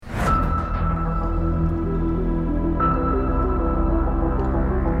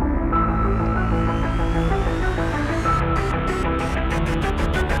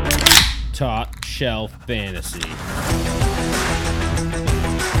Shelf Fantasy.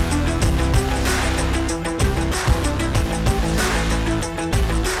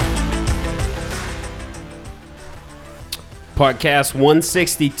 Podcast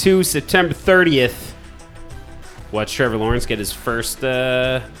 162, September 30th. Watch Trevor Lawrence get his first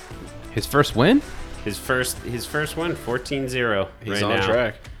win? His first win, 14-0. He's on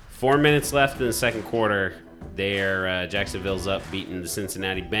track. 4 minutes left in the second quarter. Jacksonville's up, beating the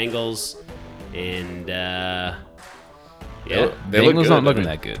Cincinnati Bengals, and They Bengals look not good. looking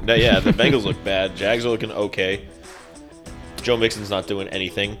that good. Yeah, the Bengals look bad. Jags are looking okay. Joe Mixon's not doing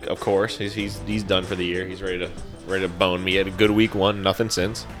anything. Of course, he's done for the year. He's ready to bone me. He had a good week one, nothing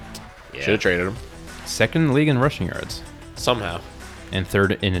since. yeah. Should have traded him Second in the league in rushing yards somehow. and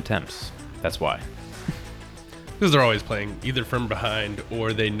third in attempts. That's why. Because they're always playing either from behind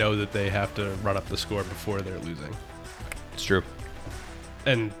or they know that they have to run up the score before they're losing. It's true.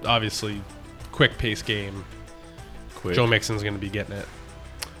 And obviously, quick pace game. Quick. Joe Mixon's going to be getting it.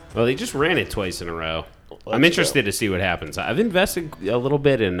 Well, they just ran it twice in a row. I'm Let's interested go. to see what happens. I've invested a little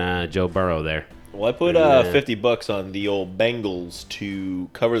bit in Joe Burrow there. Well, I put $50 on the old Bengals to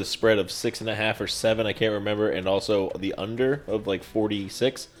cover the spread of 6.5 or 7. I can't remember, and also the under of like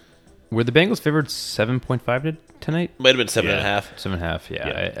 46. Were the Bengals favored 7.5 tonight? Might have been 7.5. 7.5. Yeah,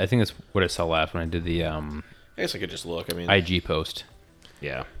 Yeah. I think that's what I saw last when I did the I guess I could just look. I mean, IG post.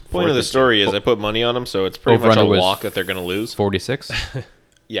 Yeah. point of the story is I put money on them, so it's pretty much a Over-under was lock that they're going to lose. 46.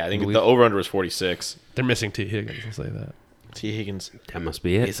 Yeah, I think the over-under was 46. They're missing T. Higgins, I'll say that. T. Higgins That must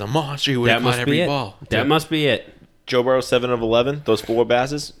be it. is a monster. He would That have caught must be every it. ball. That must be it. Joe Burrow, 7 of 11. Those 4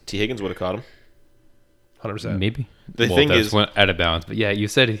 passes, T. Higgins would have caught him. 100%. Maybe. The thing that is- went out of bounds. But yeah, you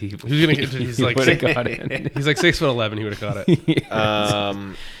said he He's gonna get. He's like would have got it. he's like 6'11". He would have caught it.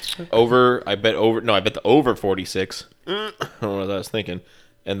 I bet the over 46. I don't know what I was thinking.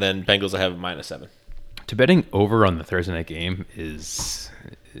 And then Bengals, I have -7. To betting over on the Thursday night game is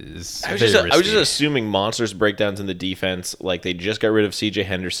I was very just risky. assuming monsters breakdowns in the defense. Like they just got rid of C.J.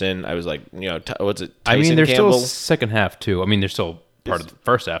 Henderson. I was like, what's it? I mean, Tyson they're Campbell? still second half too. I mean, they're still part of the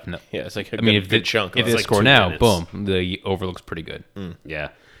first half. No. Yeah, it's like a I mean, good chunk. if of they it. like score 2 now, minutes. boom, the over looks pretty good. Yeah.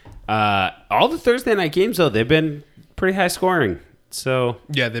 All the Thursday night games, though, they've been pretty high scoring. So,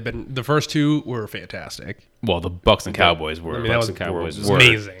 Yeah, they've been. The first 2 were fantastic. Well, the Bucks and Cowboys were, I mean, that Bucks was and Cowboys was were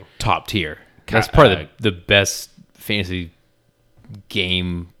amazing. top tier. That's probably the best fantasy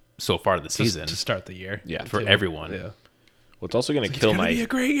game so far of the season To start the year. Yeah, for too. everyone. Yeah. What's also going to kill gonna my be a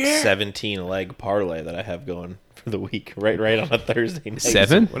great year. 17 leg parlay that I have going for the week. Right on a Thursday night.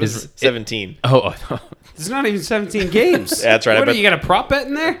 7? What is Is it? 17. Oh, it's not even 17 games. That's right, I What, bet- you got a prop bet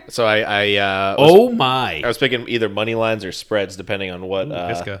in there? So I Oh, my. was picking either money lines or spreads depending on what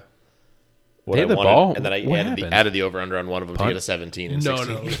Visca. what They I had the wanted. ball? And then I What added the, happened? over under on one of them Punt? to get a 17 and No,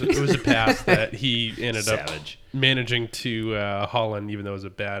 16. no. It was a pass that he ended up Savage. managing to Holland, even though it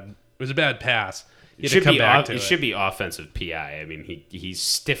was a bad pass. He It had to come back to it it. should be offensive PI. I mean, he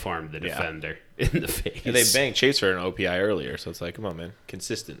stiff-armed the defender in the face. And they banged Chase for an OPI earlier, so it's like, come on, man.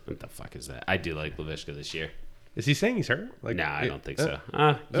 Consistent. What the fuck is that? I do like Laviska this year. Is he saying he's hurt? Like, No, I don't think so.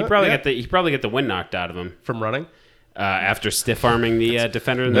 yeah. He probably got the wind knocked out of him From running? after stiff-arming the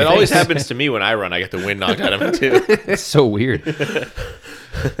defender in the That face. always happens to me when I run. I get the wind knocked out of me, too. it's so weird.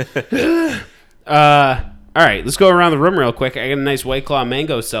 All right, let's go around the room real quick. I got a nice White Claw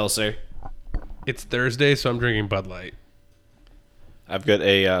mango seltzer. It's Thursday, so I'm drinking Bud Light. I've got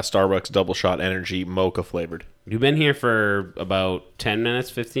a Starbucks Double Shot Energy Mocha flavored. You've been here for about 10 minutes,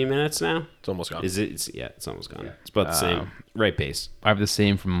 15 minutes now? It's almost gone. Is it? It's almost gone. It's about the same. Right pace. I have the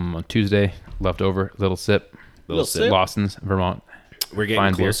same from on Tuesday, leftover, little sip. Little sip. Lawson's, Vermont. We're getting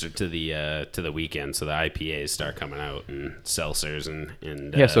Fine beer. closer to the weekend, so the IPAs start coming out and seltzers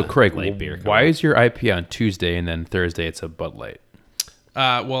and Yeah, so Craig, light beer. coming why out. is your IPA on Tuesday and then Thursday it's a Bud Light?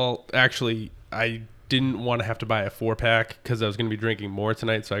 Well, actually, I didn't want to have to buy a 4-pack because I was going to be drinking more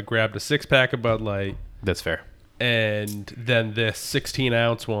tonight, so I grabbed a 6-pack of Bud Light That's fair. and then this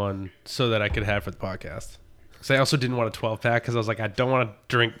 16-ounce one so that I could have for the podcast. Because I also didn't want a 12-pack because I was like, I don't want to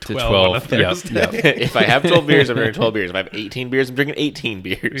drink 12 on a 12, yeah, Thursday. If I have 12 beers, I'm drinking 12 beers. If I have 18 beers, I'm drinking 18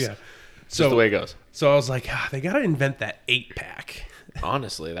 beers. Yeah. Just the way it goes. So I was like, they got to invent that 8-pack.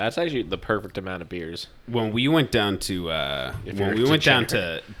 Honestly, that's actually the perfect amount of beers. When we went down to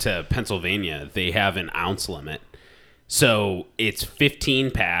to Pennsylvania, they have an ounce limit, so it's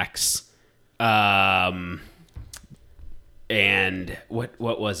 15 packs. And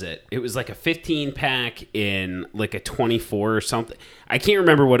what was it? It was like a 15 pack in like a 24 or something. I can't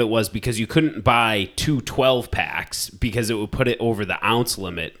remember what it was because you couldn't buy two 12 packs because it would put it over the ounce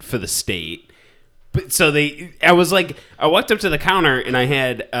limit for the state. But so I walked up to the counter and I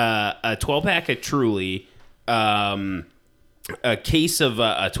had a 12-pack of Truly, a case of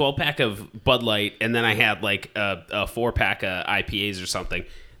a 12-pack of Bud Light, and then I had like a 4-pack of IPAs or something.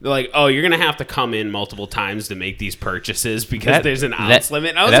 They're like, "Oh, you're gonna have to come in multiple times to make these purchases because there's an ounce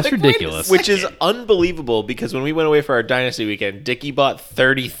limit." I was that's like, ridiculous. Which is unbelievable because when we went away for our Dynasty weekend, Dickie bought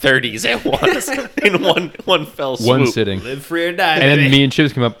 30 30s at once in one fell swoop. One sitting. Live free or die, And then baby. me and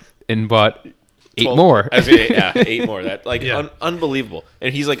Chips came up and bought 8 12 more. I was gonna- yeah, 8 more. That like Yeah. unbelievable.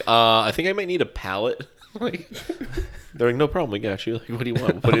 And he's like, I think I might need a pallet. Like, they're like, no problem, we got you. Like, what do you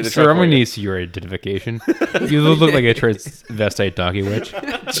want? We'll put it in a Sir, truck I'm for going to you. need to see your identification. You look like a transvestite donkey witch.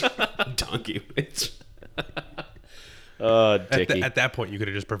 Donkey witch. Dickie. At that point, you could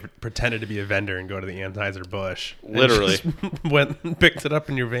have just pretended to be a vendor and go to the Anheuser-Busch. and Literally. just went and picked it up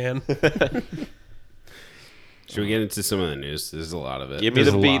in your van. Should we get into some of the news? There's a lot of it. Give me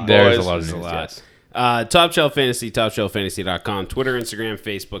the beat, boys. There's a lot of There's news, a lot. yes. Top Shelf Fantasy, TopShelfFantasy.com, Twitter, Instagram,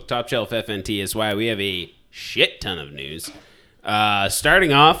 Facebook, Top Shelf FNT is why we have a shit ton of news.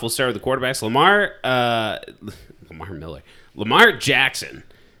 Starting off, we'll start with the quarterbacks. Lamar Jackson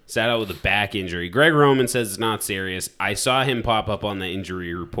sat out with a back injury. Greg Roman says it's not serious. I saw him pop up on the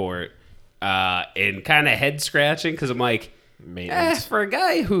injury report and kind of head scratching because I'm like, Maintenance. for a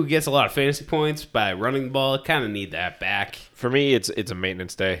guy who gets a lot of fantasy points by running the ball, kind of need that back. For me, it's a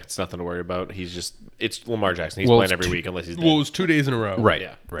maintenance day. It's nothing to worry about. It's Lamar Jackson. He's Well, playing it's every week unless he's dead. Well, it was 2 days in a row. Right.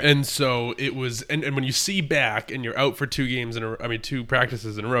 Yeah. Right. And so it was, and when you see back and you're out for 2 games two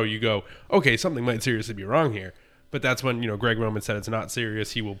practices in a row, you go, okay, something might seriously be wrong here. But that's when, Greg Roman said it's not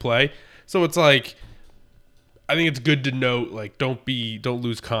serious, he will play. So it's like, I think it's good to note, like, don't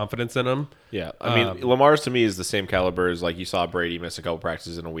lose confidence in him. Yeah, I mean, Lamar's to me is the same caliber as like you saw Brady miss a couple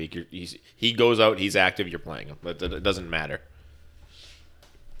practices in a week. He goes out, he's active, you're playing him. It doesn't matter,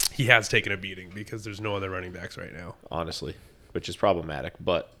 He has taken a beating because there's no other running backs right now. honestly, which is problematic.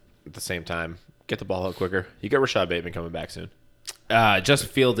 But at the same time, get the ball out quicker. You got Rashad Bateman coming back soon. Justin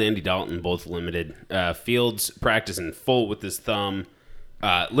Fields and Andy Dalton both limited. Fields practicing full with his thumb,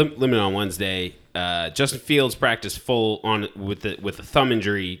 limited on Wednesday. Justin Fields practiced full on with the thumb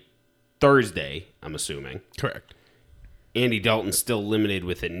injury Thursday, I'm assuming. Correct. Andy Dalton still limited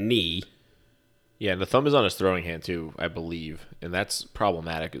with a knee. Yeah, and the thumb is on his throwing hand too, I believe, and that's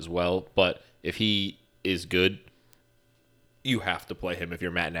problematic as well. But if he is good, you have to play him if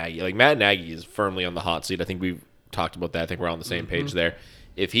you're Matt Nagy. Like Matt Nagy is firmly on the hot seat. I think we've talked about that. I think we're on the same page there.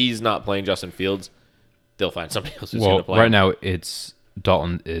 If he's not playing Justin Fields, they'll find somebody else who's going to play right him, now, it's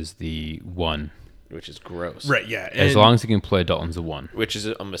Dalton is the 1. which is gross. Right, yeah. As long as he can play, Dalton's the 1. Which is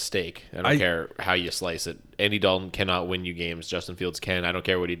a mistake. I don't care how you slice it. Andy Dalton cannot win you games. Justin Fields can. I don't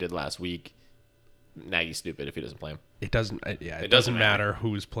care what he did last week. Nagy's stupid if he doesn't play him. It doesn't doesn't matter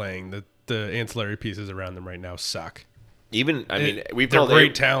who's playing. The ancillary pieces around them right now suck. Even, I mean, we've they're called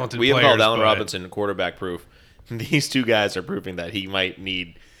great talented We have players, called Allen but- Robinson quarterback proof. These two guys are proving that he might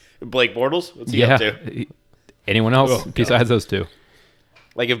need Blake Bortles. What's he up to? Anyone else Oh, besides those two?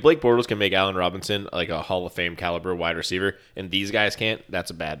 Like if Blake Bortles can make Allen Robinson like a Hall of Fame caliber wide receiver, and these guys can't,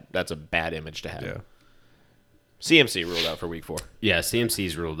 that's a bad image to have. Yeah. CMC ruled out for week 4. Yeah,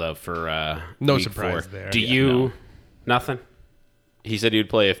 CMC's ruled out for No week surprise 4. there. Do Yeah, you nothing? He said he would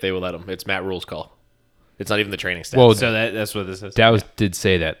play if they would let him. It's Matt Rule's call. It's not even the training staff. Well, So that's what this is. Dow's did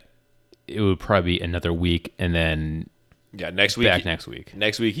say that it would probably be another week and then yeah, next week. back next week.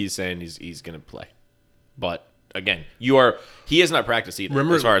 Next week he's saying he's going to play. But again, he has not practiced either,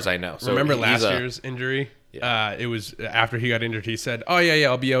 as far as I know. So remember he's last year's injury? Yeah. It was after he got injured. He said, "Oh yeah,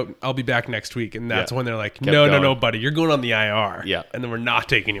 I'll be out. I'll be back next week." And that's Yeah. when they're like, Kept "No, going. buddy, you're going on the IR." Yeah. and then we're not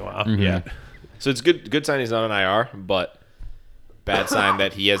taking you off. Yeah. So it's good sign he's not on IR, but bad sign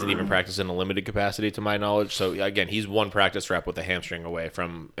that he hasn't even practiced in a limited capacity to my knowledge. So again, he's one practice rep with a hamstring away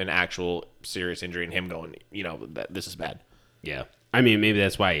from an actual serious injury and him going, this is bad. Yeah. I mean, maybe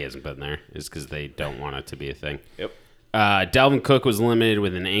that's why he hasn't been there, is because they don't want it to be a thing. Yep. Dalvin Cook was limited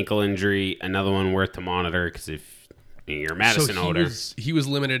with an ankle injury. Another one worth to monitor because if you're a Madison owner. He was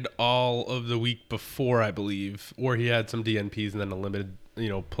limited all of the week before, I believe, or he had some DNPs and then a limited,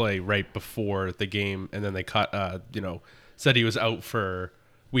 play right before the game, and then they said he was out for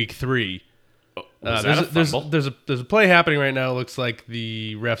week 3. Was that a fumble? There's a play happening right now. It looks like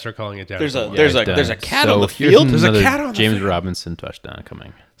the refs are calling it down. There's a Yeah, there's it a there's a does. cat So on the here's field. There's a another cat on the James field. Robinson touchdown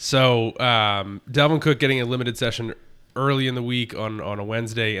coming. So Dalvin Cook getting a limited session early in the week on a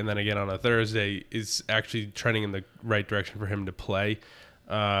Wednesday and then again on a Thursday is actually trending in the right direction for him to play.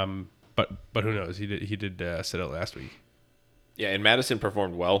 But who knows? He did sit out last week. Yeah, and Madison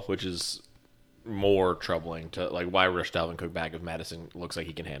performed well, which is more troubling to why rush Dalvin Cook back if Madison looks like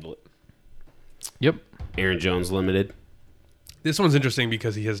he can handle it. Yep. Aaron Jones limited. This one's interesting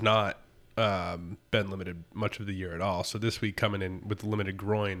because he has not been limited much of the year at all. So this week coming in with limited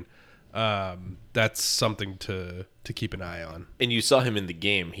groin, that's something to keep an eye on. And you saw him in the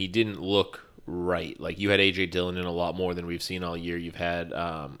game. He didn't look right. Like, you had A.J. Dillon in a lot more than we've seen all year. You've had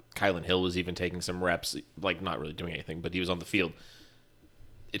Kylan Hill was even taking some reps, like not really doing anything, but he was on the field.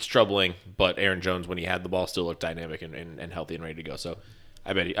 It's troubling, but Aaron Jones, when he had the ball, still looked dynamic and healthy and ready to go. So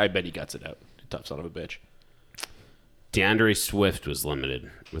I bet he guts it out. Tough son of a bitch. DeAndre Swift was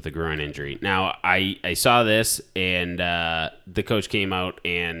limited with a groin injury. Now, I saw this, and the coach came out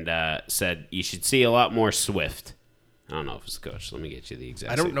and said you should see a lot more Swift. I don't know if it's the coach. Let me get you the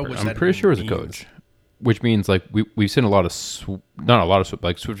exact. I don't know what I'm that pretty sure it's a means. coach, which means like we've seen a lot of not a lot of Swift,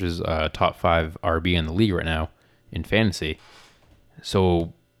 like Swift is top 5 RB in the league right now in fantasy.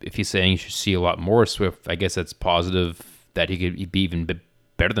 So if he's saying you should see a lot more Swift, I guess that's positive that he could be even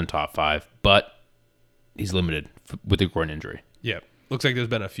better than top 5, but he's limited with a groin injury. Yeah, looks like there's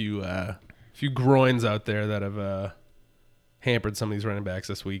been a few groins out there that have hampered some of these running backs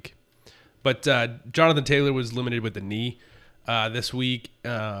this week. But Jonathan Taylor was limited with the knee this week.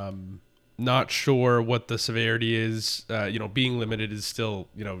 Not sure what the severity is. Being limited is still,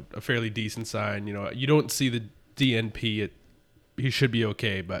 a fairly decent sign. You don't see the DNP. He should be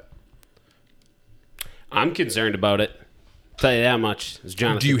okay, but I'm concerned about it. Tell you that much. It's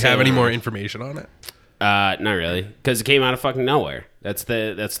Jonathan do you have Taylor. any more information on it? Not really, because it came out of fucking nowhere. That's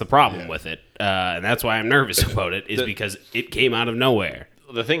the problem with it, and that's why I'm nervous about it. Is because it came out of nowhere.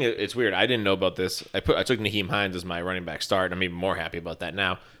 The thing, it's weird. I didn't know about this. I took Naheem Hines as my running back start. I'm even more happy about that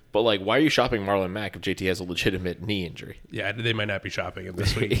now. But like, why are you shopping Marlon Mack if JT has a legitimate knee injury? Yeah, they might not be shopping him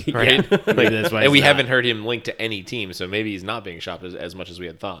this week. Right? Yeah. Like, that's why and we it's not. haven't heard him linked to any team, so maybe he's not being shopped as much as we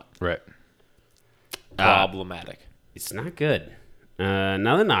had thought. Right. Problematic. It's not good.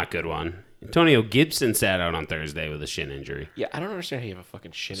 Another not good one. Antonio Gibson sat out on Thursday with a shin injury. Yeah, I don't understand how you have a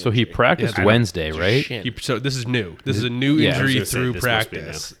fucking shin So he injury. practiced Yeah, Wednesday, right? Shin. So this is new. This is a new Yeah, I was injury gonna say, through this must be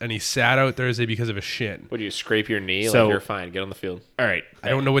practice, and he sat out Thursday because of a shin. What do you scrape your knee? So- Like, you're fine. Get on the field. All right. I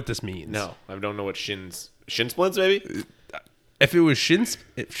don't know what this means. No, I don't know what shin splints. Maybe If it was shin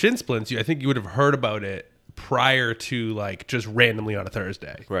splints, I think you would have heard about it prior to like just randomly on a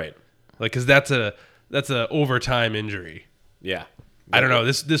Thursday, right. like because that's a overtime injury. Yeah, I don't know.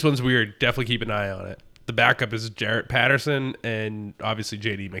 This one's weird. Definitely keep an eye on it. The backup is Jarrett Patterson, and obviously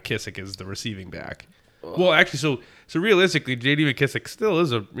J.D. McKissick is the receiving back. Well, actually, so realistically, J.D. McKissick still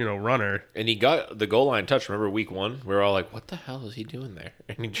is a runner. And he got the goal line touch. Remember week 1? We were all like, "What the hell is he doing there?"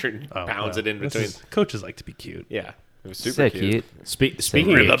 And he pounds it in between. Coaches like to be cute. Yeah, it was super Sick, cute.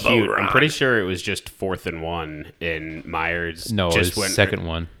 Speaking Bring the of cute, boat I'm around. pretty sure it was just 4th and 1, and Myers No, just it's went second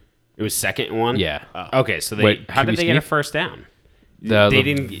one. It was second and 1. Yeah. Okay, so how did QB they get a sneak? first down? They They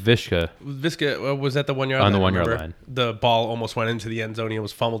didn't. Vishka. Visca was at the 1 yard On line. the 1 yard remember? line. The ball almost went into the end zone. He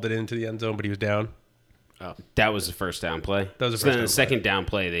almost fumbled it into the end zone, but he was down. That was the first down play. That was the So first then down the play. second down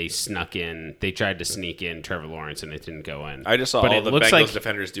play, they snuck in. They tried to sneak in Trevor Lawrence, and it didn't go in. I just saw But all it the looks Bengals like-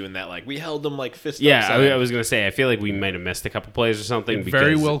 defenders doing that. Like, we held them like fist. Yeah, upside. I was gonna say. I feel like we might have missed a couple plays or something. It because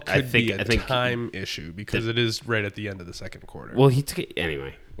very well could I think, be a I think time issue because it is right at the end of the second quarter. Well, he took it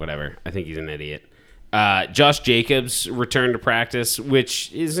anyway. Whatever. I think he's an idiot. Josh Jacobs returned to practice,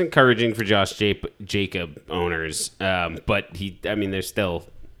 which is encouraging for Josh Jacob owners. But there's still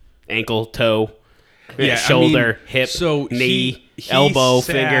ankle, toe, Yeah, I shoulder, mean, hip, so knee, he elbow,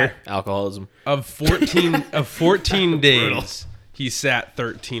 sat- finger. alcoholism. of 14 days, he sat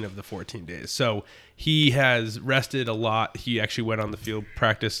 13 of the 14 days. So he has rested a lot. He actually went on the field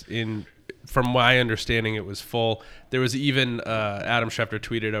practice from my understanding, it was full. There was even Adam Schefter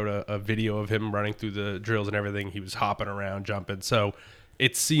tweeted out a video of him running through the drills and everything. He was hopping around, jumping. So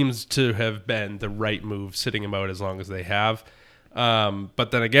it seems to have been the right move, sitting him out as long as they have.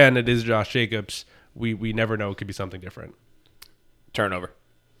 But then again, it is Josh Jacobs. We never know. It could be something different. Turnover.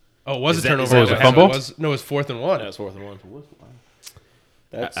 Oh, it was Is a that- turnover. is that was it It fumble? was, no, it was 4th and 1. That was 4th and 1.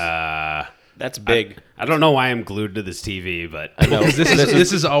 That's Uh, that's big. I don't know why I'm glued to this TV, but Because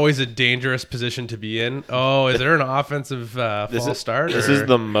this is always a dangerous position to be in. Oh, is there an offensive false start? This or- is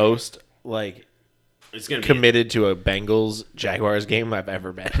the most like it's gonna be. committed to a Bengals Jaguars game I've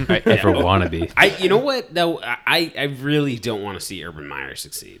ever been. I ever want to be. You know what though? I really don't want to see Urban Meyer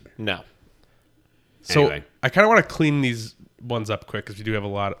succeed. No. so. Anyway. I kind of want to clean these ones up quick because we do have a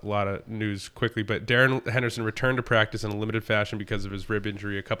lot of news quickly. But Darren Henderson returned to practice in a limited fashion because of his rib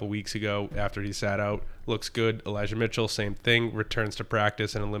injury a couple weeks ago after he sat out. Looks good. Elijah Mitchell, same thing, returns to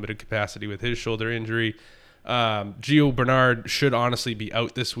practice in a limited capacity with his shoulder injury. Gio Bernard should honestly be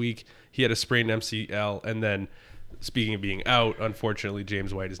out this week. He had a sprained MCL, and then speaking of being out, unfortunately,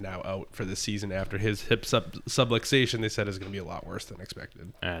 James White is now out for the season after his hip subluxation. They said is going to be a lot worse than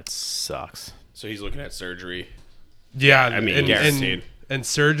expected. That sucks. So he's looking at surgery. Yeah, I mean, and, guaranteed. and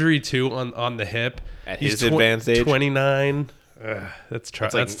surgery too on the hip At He's his advanced age? 29. That's It's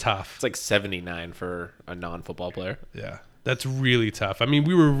like- that's tough. It's like 79 for a non-football player. Yeah, that's really tough. I mean,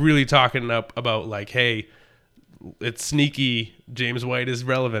 we were really talking about like, hey, it's sneaky. James White is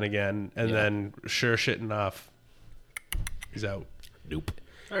relevant again, and then sure shit enough, he's out. Nope.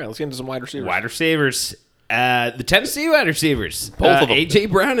 All right, let's get into some wide receivers. Wide receivers. The Tennessee wide receivers. Both of them. A.J.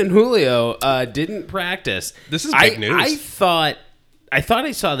 Brown and Julio didn't practice. This is big news. I thought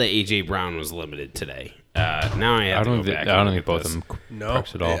I saw that A.J. Brown was limited today. Now I have I to don't go think back I don't and think look both at of them No,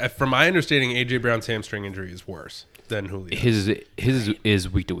 practiced at all. From my understanding, AJ Brown's hamstring injury is worse than Julio. His is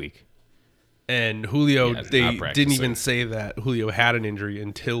week to week. And Julio, Yeah, they not didn't practicing. even say that Julio had an injury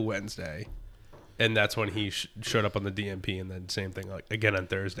until Wednesday, and that's when he showed up on the DMP. And then same thing like again on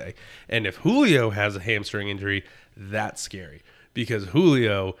Thursday. And if Julio has a hamstring injury, that's scary because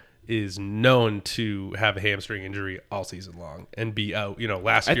Julio is known to have a hamstring injury all season long and be out. You know,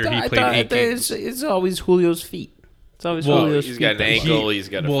 last year he played 8 games. it's always Julio's feet. It's always Well, Julio's He's feet. got an that- ankle. He's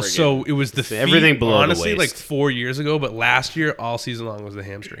got a Well, friggin- so it was the feet, everything below the honestly, like waist. 4 years ago, but last year all season long was the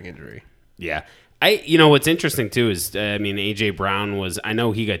hamstring injury. Yeah. What's interesting too is AJ Brown was, I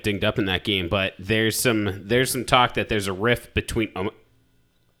know he got dinged up in that game, but there's some talk that there's a rift between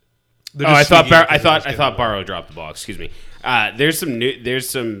They're I just thought speaking I thought because I thought Barrow dropped the ball. Excuse me. There's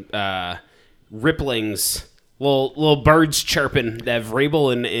some ripplings, little birds chirping that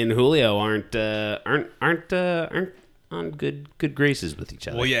Vrabel and Julio aren't on good graces with each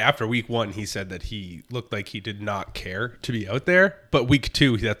other. Well, yeah, after week 1, he said that he looked like he did not care to be out there. But week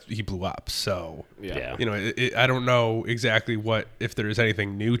 2, he blew up. So, Yeah. you know, I don't know exactly if there is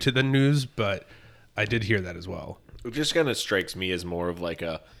anything new to the news, but I did hear that as well. It just kind of strikes me as more of like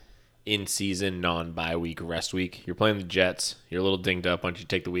a in-season, non-bye week rest week. You're playing the Jets. You're a little dinged up. Why don't you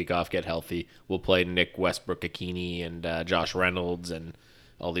take the week off, get healthy? We'll play Nick Westbrook-Akini and Josh Reynolds and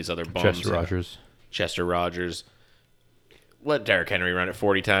all these other bums. Chester Rogers. Let Derrick Henry run it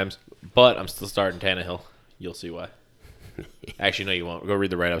 40 times. But I'm still starting Tannehill. You'll see why. Actually, no, you won't. Go read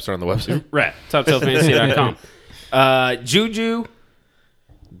the write-ups. They're on the website. Right. TopTailFantasy.com.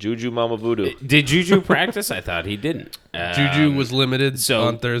 Juju Mama Voodoo. Did Juju practice? I thought he didn't. Juju was limited so-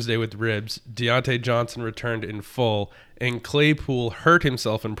 on Thursday with ribs. Deontay Johnson returned in full, and Claypool hurt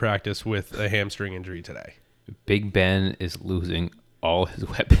himself in practice with a hamstring injury today. Big Ben is losing all his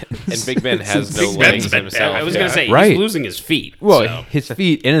weapons. And Big Ben has no Ben's legs been himself. bad. I was going to say, Right. he's losing his feet. well, so. his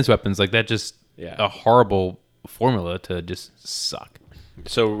feet and his weapons, like that, just Yeah. a horrible formula to just suck.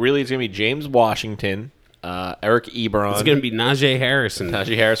 So really, it's going to be James Washington, Eric Ebron. It's going to be Najee Harris and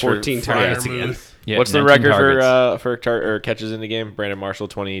Najee Harris for 14 fire targets again. Vermouth. Yeah, What's the 19 record targets. for catches in the game? Brandon Marshall,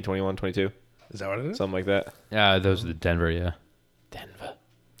 20, 21, 22, Is that what it is? something like that. Those are the Denver, yeah. Denver.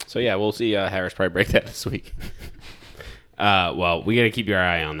 So yeah, we'll see Harris probably break that this week. Well, we got to keep your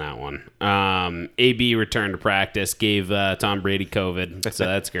eye on that one. AB returned to practice, gave Tom Brady COVID, so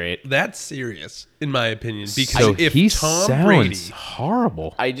that's great. That's serious, in my opinion, because So if he Tom sounds Brady,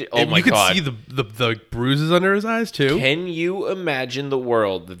 horrible. Oh if my you could god! see the bruises under his eyes too. Can you imagine the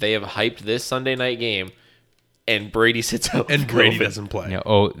world that they have hyped this Sunday night game, and Brady sits out And with Brady COVID? doesn't play.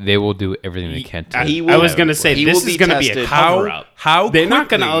 Yeah, they will do everything they can to. I was going to say, he this will be is going to be a tested. cover up. How they're not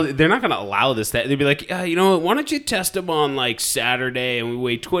quickly- going to allow this. They'd be like, you know what? Why don't you test him on like Saturday and we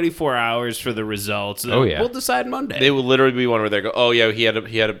wait 24 hours for the results? And Oh, yeah. we'll decide Monday. They will literally be one where they go, "Oh yeah, he had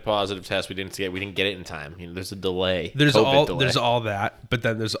a positive test. We didn't get it in time. You know, there's a delay. There's COVID delay. there's all that, but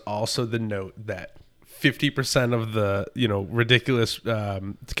then there's also the note that 50% of the ridiculous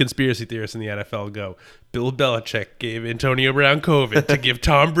conspiracy theorists in the NFL go, Bill Belichick gave Antonio Brown COVID to give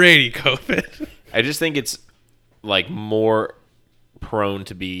Tom Brady COVID. I just think it's like more prone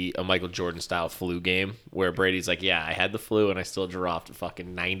to be a Michael Jordan style flu game where Brady's like, "Yeah, I had the flu and I still dropped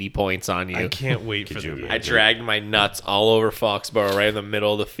fucking 90 points on you. I can't wait for you the I dragged my nuts all over Foxborough, right in the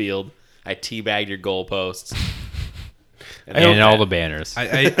middle of the field. I teabagged your goalposts." And all the banners. I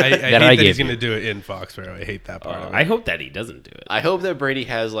hate I that he's gave going to you. do it in Foxborough. I hate that part of it. I hope that he doesn't do it. I hope that Brady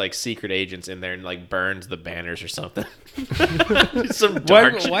has like secret agents in there and like burns the banners or something. Some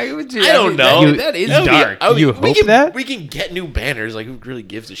dark shit. Why would you? I don't know. That is That'd be- dark. I mean, You we hope can, that? we can get new banners. Like, who really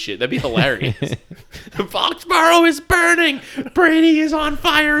gives a shit? That'd be hilarious. Foxborough is burning. Brady is on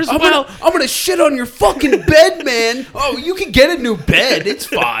fire as well. I'm gonna shit on your fucking bed, man. Oh, you can get a new bed. It's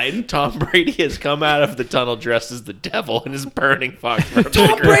fine. Tom Brady has come out of the tunnel dressed as the devil and is burning Foxborough. to the Tom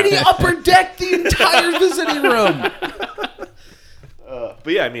ground. Brady upper decked the entire visiting room.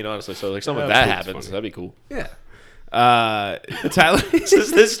 But yeah, I mean, honestly, so like some of that happens. That'd be cool. Yeah. Tyler.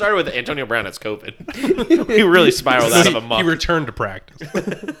 This started with Antonio Brown has COVID. He really spiraled out of a He muck. returned to practice.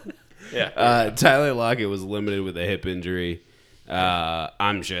 Yeah. Tyler Lockett was limited with a hip injury.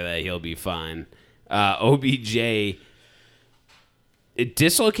 I'm sure that he'll be fine. OBJ, it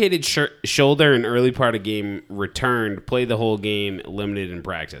dislocated shoulder in early part of game, returned, played the whole game, limited in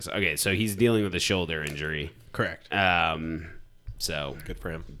practice. Okay, so he's dealing with a shoulder injury. Correct. So Good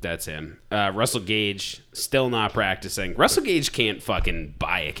for him. that's him. Russell Gage still not practicing. Russell Gage can't fucking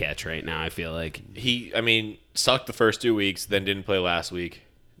buy a catch right now, I feel like. He, I mean, sucked the first 2 weeks, then didn't play last week.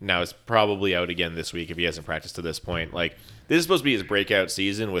 Now is probably out again this week if he hasn't practiced to this point. Like, this is supposed to be his breakout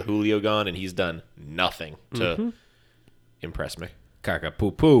season with Julio gone, and he's done nothing to impress me. Kaka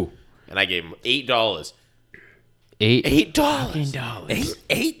poo poo. And I gave him $8. $8. $8.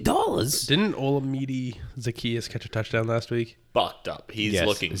 $8? Didn't Olamide Zacchaeus catch a touchdown last week? Bucked up. He's Yes,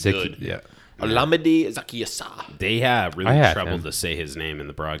 looking Zaki- good. Yeah. Olamide Zacchaeus. They have really I had trouble him. to say his name in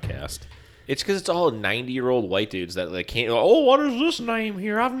the broadcast. It's because it's all 90-year-old white dudes that like can't. Oh, what is this name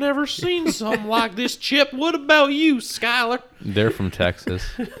here? I've never seen something like this. Chip, what about you, Skyler? They're from Texas.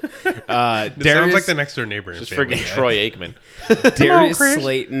 It sounds like the next door neighbor. Just freaking Troy Aikman. Darius Chris.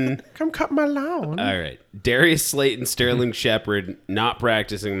 Slayton. Come cut my lawn. All right. Darius Slayton, Sterling Shepard not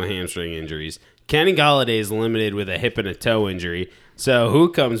practicing with hamstring injuries. Kenny Galladay is limited with a hip and a toe injury. So who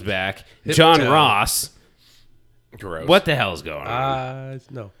comes back? John toe. Ross. Gross. What the hell's going on?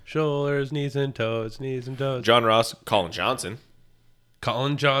 No. Shoulders, knees and toes, knees and toes. John Ross, Colin Johnson.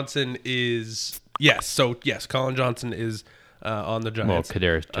 Colin Johnson is Colin Johnson is on the Well, Giants.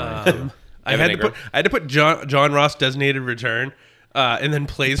 Kadarius Toney. I Evan had to put John Ross designated return, and then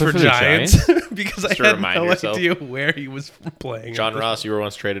plays But for for the Giants because I to had remind no yourself. idea where he was playing. John Ross, you were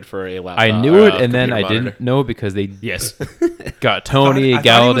once traded for a laptop. I knew it, and then computer I monitor. didn't know because they Yes. got Tony, I thought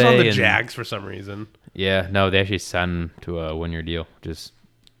he was on Galladay, the and Jags for some reason. yeah, no, they actually signed him to a one-year deal. Just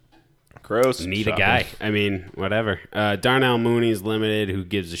Gross. Need a Shocking. guy. I mean, whatever. Darnell Mooney's limited. Who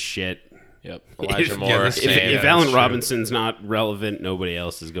gives a shit? Yep. Elijah If- Moore. yeah, this- If, Sam. if that's Allen true. Robinson's not relevant, nobody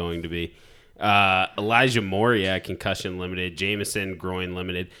else is going to be. Elijah Moore, concussion limited. Jameson, groin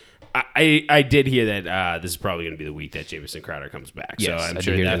limited. I did hear that this is probably going to be the week that Jamison Crowder comes back. So Yes, I I'm did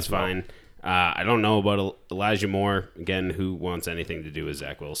sure hear that that's as well. fine. I don't know about Elijah Moore. Again, who wants anything to do with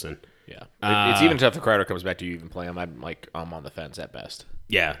Zach Wilson? Yeah. It's even tough if Crowder comes back. Do you even play him? I'm on the fence at best.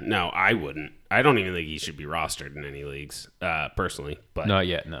 Yeah, no, I wouldn't. I don't even think he should be rostered in any leagues, personally. But not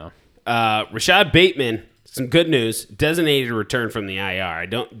yet, no. Rashad Bateman, some good news. Designated to return from the IR.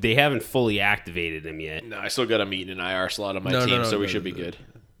 They haven't fully activated him yet. No, I still got him eating an IR slot on my No, team, no, so we no, should be no. good.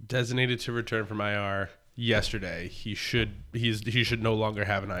 Designated to return from IR yesterday. He should no longer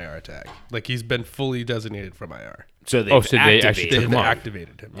have an IR tag. Like he's been fully designated from IR. So they Oh, so they actually activated took They've him on.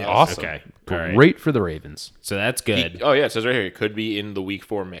 activated him. Yes. Awesome. Okay. All right. Great for the Ravens. So that's good. Oh yeah, it says right here it could be in the Week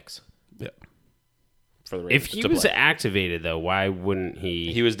 4 mix Yeah. for the Ravens. If he to was play. activated, though, why wouldn't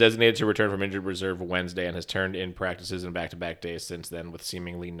he? He was designated to return from injured reserve Wednesday and has turned in practices and back-to-back days since then with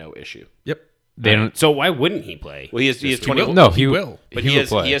seemingly no issue. Yep. They don't. So why wouldn't he play? Well, he has This 20. week? No, He he will. But he he will has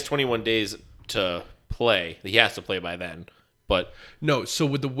play. he has 21 days to play. He has to play by then. But No, so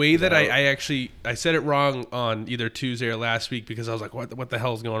with the way that I said it wrong on either Tuesday or last week because I was like, what the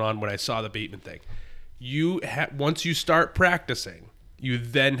hell is going on when I saw the Bateman thing? Once you start practicing, you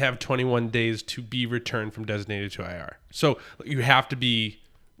then have 21 days to be returned from designated to IR. So you have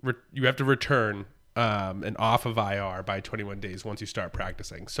to return and off of IR by 21 days once you start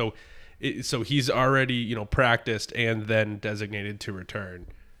practicing. So he's already practiced and then designated to return.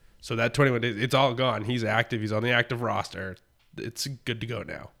 So that 21 days, it's all gone. He's active. He's on the active roster. It's good to go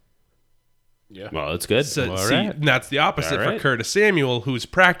now. yeah, Well, it's good. So, All see, right. and that's the opposite All for right. Curtis Samuel, who's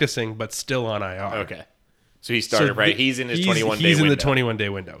practicing but still on IR. okay. So he started right. He's in his 21 day He's in window. the 21 day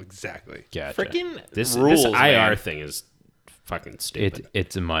window. Exactly. Gotcha. Freaking This rules, IR man. thing is fucking stupid.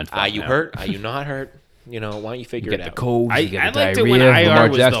 It's a mind. Are you hurt? Are you not hurt? Why don't you figure You it get the out? cold. I- You get the I liked it diarrhea. when IR Lamar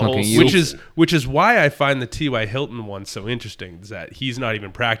was Jackson the whole looking at you. Which is why I find the T.Y. Hilton one so interesting is that he's not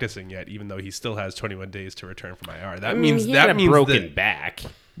even practicing yet, even though he still has 21 days to return from IR. That means he had a broken that, back.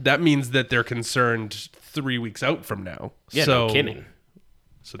 that means that they're concerned 3 weeks out from now. Yeah, so, no kidding.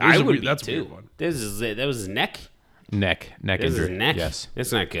 So I there's would be that's a too. weird one. This is it. That was his neck. neck This is his injury. neck. Yes.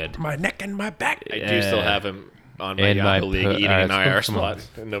 It's not good. My neck and my back. I do still have him on my And my Yahoo League pu- eating alright, an IR come on.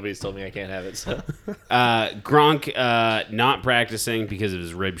 spot. And nobody's told me I can't have it. So Gronk not practicing because of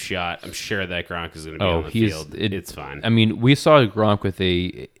his rib shot. I'm sure that Gronk is going to be on the field. It's fine. I mean, we saw Gronk with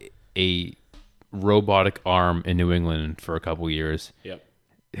a robotic arm in New England for a couple years. yep.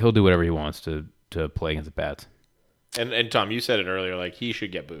 He'll do whatever he wants to play against the Pats. And Tom, you said it earlier. Like he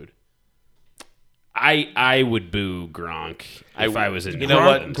should get booed. I would boo Gronk if I was in you know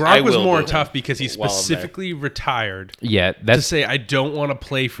what? England. I Gronk was will more boo him tough because he while I'm there. specifically retired Yeah, to that's say, I don't want to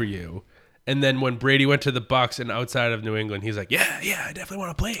play for you. And then when Brady went to the Bucks and outside of New England, he's like, yeah, I definitely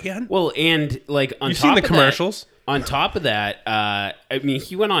want to play again. Well, and like on You've top seen the of that- commercials? on top of that, I mean,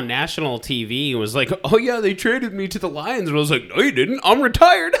 he went on national TV and was like, "Oh yeah, they traded me to the Lions," and I was like, "No, you didn't. I'm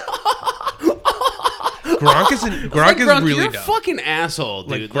retired." Gronk is really you're a dumb. fucking asshole,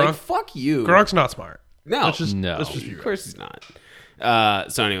 dude. Like, Gronk- fuck you. Gronk's not smart. no, Let's just No. be of real. course he's not.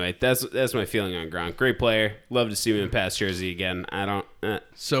 So anyway, that's my feeling on Gronk. Great player. Love to see him in past Jersey again. I don't.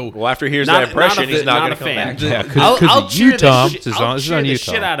 So Well, after he hears Not- that impression, not a he's fa- not not going a to come fan. back. yeah, I'll because of cheer you, the Tom. shi- This is I'll on, this is cheer on the you,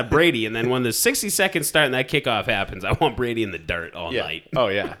 shit Tom. out of Brady, and then when the 60 seconds start and that kickoff happens, I want Brady in the dirt all Yeah. night. Oh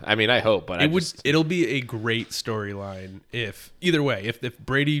yeah. I mean, I hope, but it'll be a great storyline if either way, if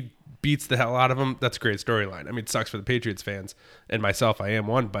Brady beats the hell out of him, that's a great storyline. I mean, it sucks for the Patriots fans and myself. I am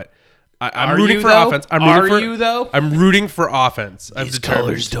one, but I'm Are rooting you, for though? offense. Are you, though? I'm rooting for offense. I've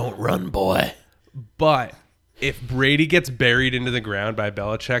determined. don't run, boy. But if Brady gets buried into the ground by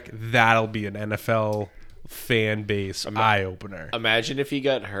Belichick, that'll be an NFL fan base eye opener. Imagine if he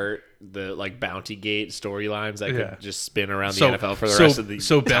got hurt. The like Bounty Gate storylines that Yeah. could just spin around the NFL for the rest of the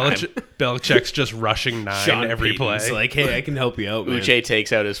time. Belichick's just rushing 9 Sean every Payton's play. like, hey, I can help you out, man. Uche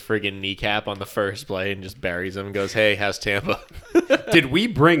takes out his friggin' kneecap on the first play and just buries him and goes, "Hey, how's Tampa?" Did we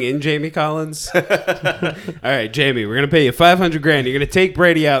bring in Jamie Collins? All right, Jamie, we're gonna pay you $500,000. You're gonna take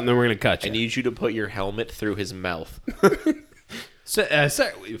Brady out, and then we're gonna cut I you. need you to put your helmet through his mouth.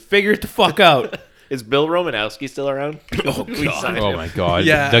 Sorry, figure it the fuck out. Is Bill Romanowski still around? Oh, We God. signed Oh him. my god,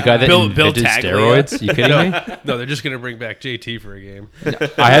 Yeah, the guy that Bill invented Taglia. steroids. You kidding me? No, they're just gonna bring back JT for a game.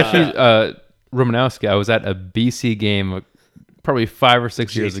 I actually, Romanowski. I was at a BC game probably 5 or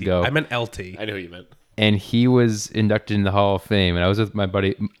 6 years JT. ago, I meant LT. I know who you meant. and he was inducted in the Hall of Fame, and I was with my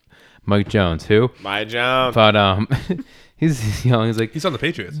buddy Mike Jones, who, My job. but he's young. He's like, He's on the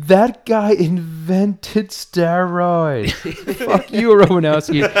Patriots. that guy invented steroids. Fuck you,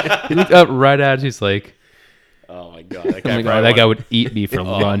 Romanowski. He looked up right at us. He's like, Oh my god, that oh guy, my god, that guy would eat me for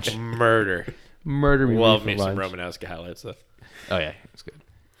lunch, murder. murder me Love for me some lunch. Romanowski highlights though. Oh yeah, it's good.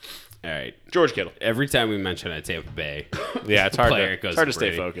 All right. George Kittle. Every time we mention a Tampa Bay Yeah, it's hard player, it to goes it's hard to to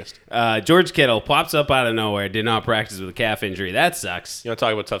stay Brady. focused. George Kittle pops up out of nowhere, did not practice with a calf injury. That sucks. You want to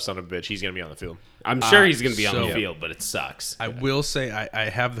talk about tough son of a bitch? He's gonna be on the field. I'm sure he's going to be on so- the field, but it sucks. I will say I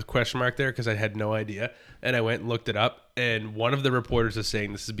have the question mark there because I had no idea, and I went and looked it up. And one of the reporters is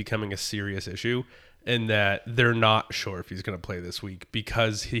saying this is becoming a serious issue, and that they're not sure if he's going to play this week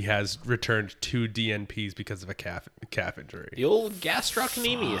because he has returned 2 DNPs because of a calf injury. The old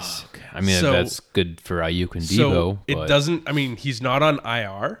gastrocnemius. I mean, So- that's good for Ayuk and Debo. So it but doesn't. I mean, he's not on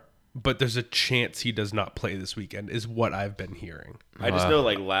IR, but there's a chance he does not play this weekend, is what I've been hearing. I just know,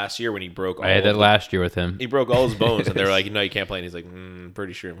 like last year when he broke, all I had that of last year with him. he broke all his bones, and they were like, "No, you can't play." And he's like,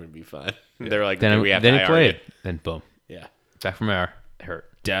 "Pretty sure I'm gonna be fine." And they're like, Then, "Okay, we have then to he IR played. you." Then boom, Yeah, back from IR. It hurt.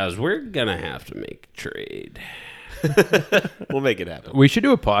 Daz, we're going to have to make a trade. we'll make it happen. We should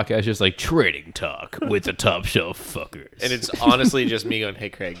do a podcast just like trading talk with the top shelf fuckers. And it's honestly just me going, "Hey,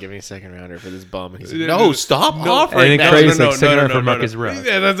 Craig, give me a second rounder for this bum." And he's like, No, "No, stop and offering then that." Craig's like second round for Marcus Brown.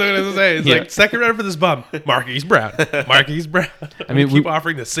 Yeah, that's what I was gonna say. It's Yeah. like second round for this bum, Marquise Brown. Marquise Brown. I mean, mean, keep we-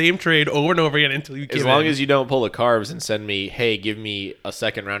 offering the same trade over and over again until you. As long as you don't pull the carbs and send me, "Hey, give me a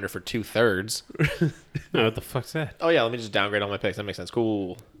second rounder for 2/3." No, what the fuck's that? Oh yeah, let me just downgrade all my picks. That makes sense.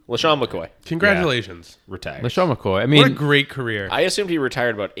 Cool. LaShawn McCoy. Congratulations, Retired. LaShawn McCoy. I what a mean, great career. I assumed he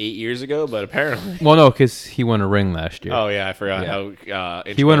retired about 8 years ago, but apparently, well, no, because he won a ring last year. oh yeah, I forgot Yeah. how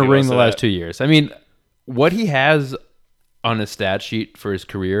he won a integral ring was the to last that. 2 years. I mean, what he has on his stat sheet for his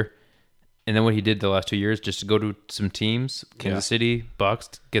career, and then what he did the last 2 years, just to go to some teams, Kansas City, Bucks,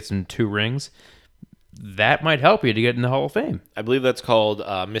 get some 2 rings, that might help you to get in the Hall of Fame. I believe that's called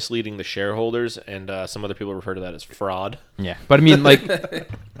misleading the shareholders, and some other people refer to that as fraud. Yeah, but I mean, like,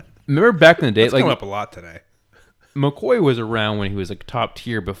 remember back in the day, It's like come up a lot today. McCoy was around when he was like top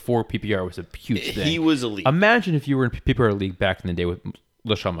tier before PPR was a huge thing. He was elite. Imagine if you were in PPR league back in the day with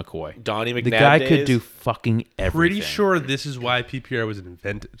LaShawn McCoy. Donnie McNabb The guy days. could do fucking everything. Pretty sure this is why PPR was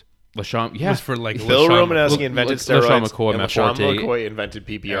invented. LaShawn, It yeah. was for like Bill LaShawn Romanowski Look- invented look, LaShawn steroids, McCoy, and Matt LaShawn Forte. McCoy invented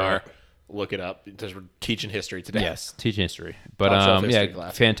PPR. Look it up. Just we're teaching history today. Yes, teaching history. But Top shelf yeah, history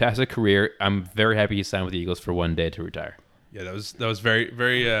class. fantastic career. I'm very happy he signed with the Eagles for one day to retire. Yeah, that was very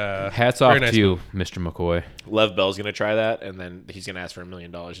very. Hats very off nice to you, Mr. McCoy. Lev Bell's gonna try that, and then he's gonna ask for $1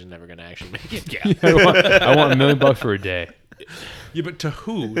 million. He's never gonna actually make it. Yeah. I want $1 million for a day. Yeah, but to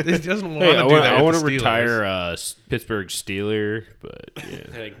who? He doesn't want Hey, to I do want, that. I with want the to Steelers. retire Pittsburgh Steeler, but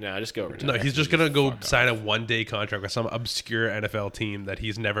yeah. Like, no, just go over. No, he's just gonna go sign a 1-day contract with some obscure NFL team that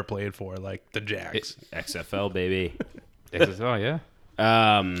he's never played for, like the Jags. XFL, baby. Oh, yeah.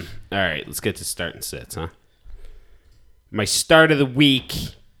 All right, let's get to start and sits, huh? My start of the week.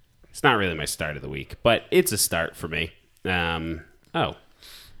 It's not really my start of the week, but it's a start for me. Oh,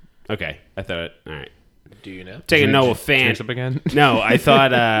 okay. I thought. All right. Do you know? Taking Noah Fant. Jinx up again? No, I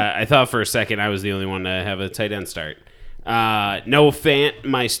thought for a second I was the only one to have a tight end start. Noah Fant,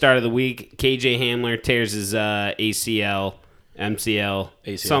 my start of the week. KJ Hamler tears his ACL,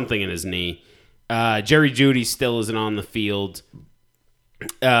 MCL, something in his knee. Jerry Jeudy still isn't on the field.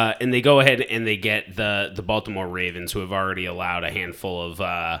 And they go ahead and they get the Baltimore Ravens, who have already allowed a handful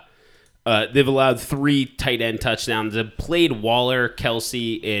of they've allowed 3 tight end touchdowns. They've played Waller,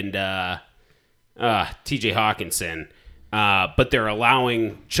 Kelsey, and TJ Hawkinson, but they're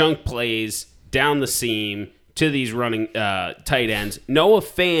allowing chunk plays down the seam to these running tight ends. Noah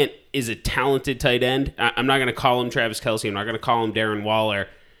Fant is a talented tight end. I'm not going to call him Travis Kelsey. I'm not going to call him Darren Waller.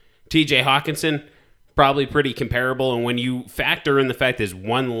 TJ Hawkinson, probably pretty comparable. And when you factor in the fact there's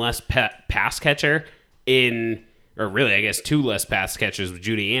one less pass catcher or really, I guess 2 less pass catchers with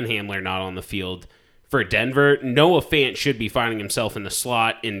Jeudy and Hamler not on the field for Denver, Noah Fant should be finding himself in the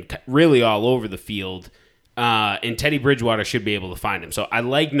slot and really all over the field. And Teddy Bridgewater should be able to find him. So I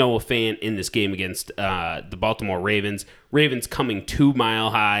like Noah Fant in this game against the Baltimore Ravens. Ravens coming 2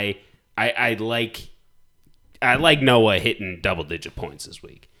 mile high. I like Noah hitting double-digit points this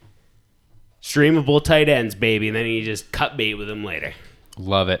week. Streamable tight ends, baby, and then you just cut bait with them later.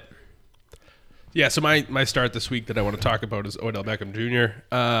 Love it. Yeah, so my start this week that I want to talk about is Odell Beckham Jr.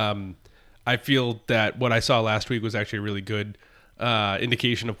 I feel that what I saw last week was actually a really good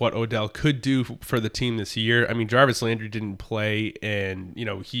indication of what Odell could do for the team this year. I mean, Jarvis Landry didn't play, and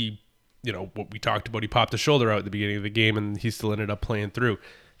what we talked about, he popped a shoulder out at the beginning of the game, and he still ended up playing through.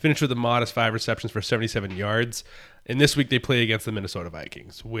 Finished with a modest 5 receptions for 77 yards. And this week they play against the Minnesota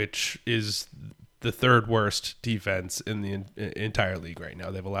Vikings, which is the 3rd worst defense in the entire league right now.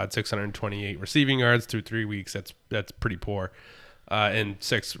 They've allowed 628 receiving yards through 3 weeks. That's pretty poor. And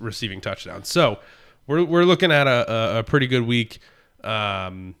 6 receiving touchdowns. So we're looking at a pretty good week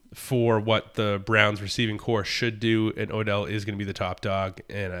for what the Browns receiving core should do, and Odell is going to be the top dog,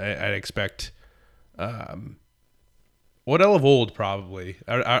 and I'd expect Odell of old probably.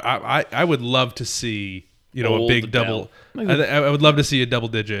 I would love to see a Old big Odell. double. I would love to see a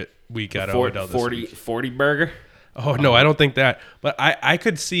double-digit week out of Odell this week. 40 burger. Oh, no, I don't think that. But I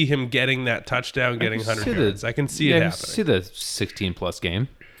could see him getting that touchdown, getting 100 yards. I can see it I can happening. see the 16-plus game.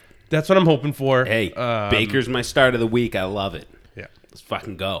 That's what I'm hoping for. Hey, Baker's my start of the week. I love it. Yeah. Let's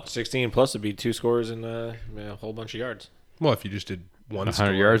fucking go. 16 plus would be 2 scores and a whole bunch of yards. Well, if you just did 100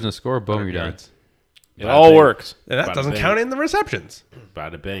 score, yards and a score, boom, 100 you're done. yards. It all bing. works. And that Bada doesn't bing. count in the receptions.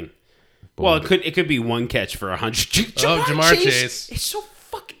 Bada bing. Well, it could be 1 catch for 100. Jamar Chase. It's so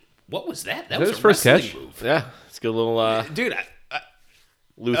fucking. What was that? That was was his a first wrestling catch? move. Yeah, it's a good little Dude,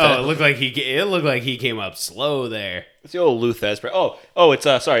 Luthez. it looked like he came up slow there. It's the old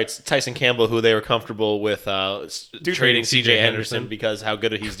Luthez. It's Tyson Campbell, who they were comfortable with trading C.J. Henderson because how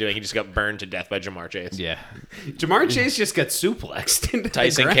good he's doing. He just got burned to death by Jamar Chase. Yeah. Jamar Chase just got suplexed into the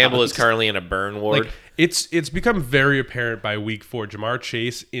Tyson ground. Campbell is currently in a burn ward. Like it's become very apparent by week 4. Jamar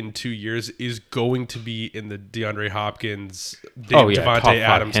Chase in 2 years is going to be in the DeAndre Hopkins, Oh, yeah, Devontae top 5,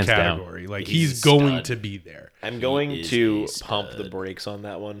 Adams hands down. category. Like He's he's a going stud. to be there. I'm going is to a pump the stud. brakes on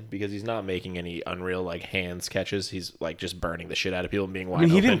that one because he's not making any unreal hands catches. He's just burning the shit out of people and being wide I mean,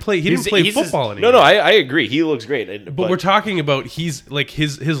 he open. didn't play. He didn't He's- play he's football just- anymore. No, I agree. He looks great. But we're talking about he's like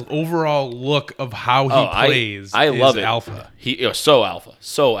his overall look of how he plays. I love is it. Alpha,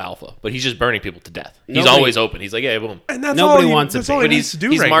 So alpha. But he's just burning people to death. He's Nobody- always open. He's like, yeah, boom. and that's Nobody all he, wants a that's all big- he But needs to do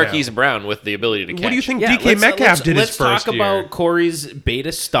he's right Marquise now. Brown with the ability to catch. What do you think Yeah, DK Metcalf did his let's first talk year? about Corey's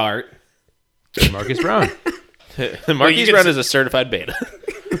beta start. Marcus Brown. Marquise can Brown say- is a certified beta.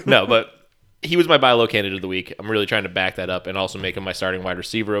 No, but he was my buy low candidate of the week. I'm really trying to back that up and also make him my starting wide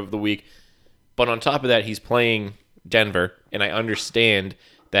receiver of the week. But on top of that, he's playing Denver, and I understand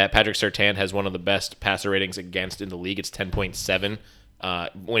that Patrick Surtain has one of the best passer ratings against in the league. It's 10.7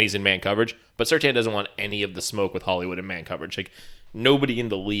 when he's in man coverage. But Surtain doesn't want any of the smoke with Hollywood in man coverage. Like, nobody in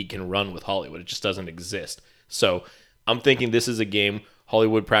the league can run with Hollywood. It just doesn't exist. So I'm thinking this is a game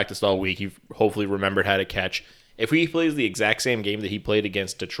Hollywood practiced all week. He hopefully remembered how to catch. If he plays the exact same game that he played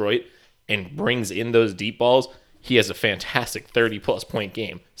against Detroit and brings in those deep balls, he has a fantastic 30-plus point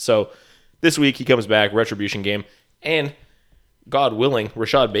game. So this week he comes back, retribution game, and God willing,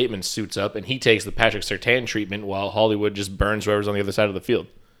 Rashad Bateman suits up and he takes the Patrick Surtain treatment while Hollywood just burns whoever's on the other side of the field.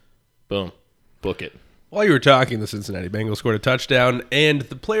 Boom. Book it. While you were talking, the Cincinnati Bengals scored a touchdown, and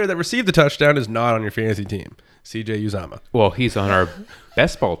the player that received the touchdown is not on your fantasy team, CJ Uzama. Well, he's on our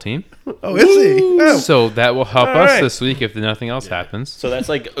best ball team, Oh, is he? Oh. so that will help All us right. this week if nothing else happens. So that's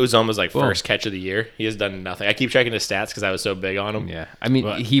like Uzama's first catch of the year. He has done nothing. I keep checking his stats because I was so big on him. Yeah, I mean,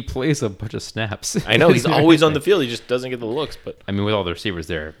 But- he plays a bunch of snaps. I know he's always on the field. He just doesn't get the looks. But I mean, with all the receivers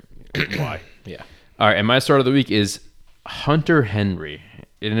there, why? yeah, All right, and my start of the week is Hunter Henry.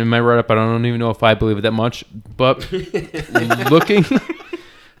 And in my write-up, I don't even know if I believe it that much, but looking...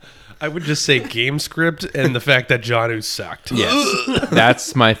 I would just say game script and the fact that Jonnu sucked. Yes,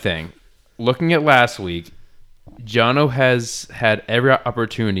 that's my thing. Looking at last week, Jono has had every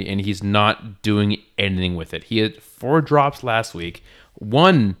opportunity, and he's not doing anything with it. He had 4 drops last week.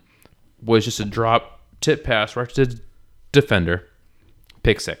 One was just a drop tip pass right to the defender,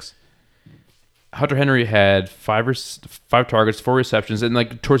 pick 6. Hunter Henry had 5 targets, 4 receptions, and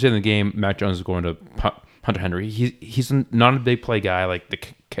like towards the end of the game, Mac Jones is going to Hunter Henry. He's not a big play guy like the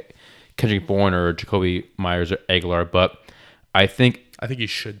Kendrick Bourne or Jacoby Myers or Aguilar, but I think he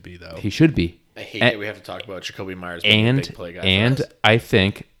should be, though. he should be. I hate that we have to talk about Jacoby Myers being a big play guy. And for us. I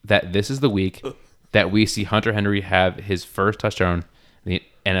think that this is the week that we see Hunter Henry have his first touchdown in the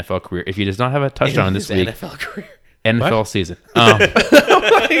NFL career. If he does not have a touchdown this His week, NFL career. NFL season,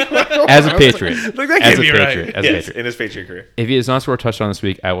 as a Patriot, Like, that as can't a be right. Patriot, as a Yes, Patriot. in his Patriot career. If he does not score a touchdown this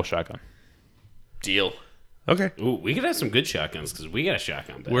week, I will shotgun. Deal. Okay. Ooh, we could have some good shotguns because we got a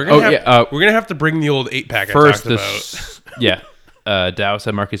shotgun bet. We're gonna Oh, have, yeah, we're gonna have to bring the old 8-pack I First, talked about. yeah, Dallas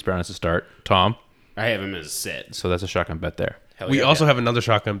had Marquise Brown as a start. Tom, I have him as a sit. so that's a shotgun bet there. Hell We yeah, also yeah. have another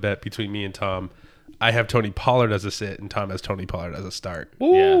shotgun bet between me and Tom. I have Tony Pollard as a sit, and Tom has Tony Pollard as a start.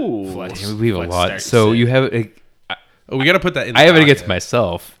 Ooh. Yeah, flex, We have a flex lot. start So sit. you have. Oh, we got to put that in. I the have it against docket.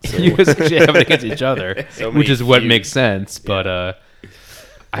 myself. So you guys actually have it against each other, So which many is what feuds. makes sense. But I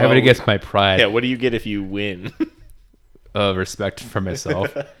have Well, it against my pride Yeah, what do you get if you win? of respect for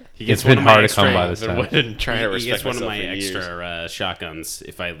myself. He It's gets been one of my hard to extra- come by this I've time. been trying to He gets respect one of myself my for years. extra shotguns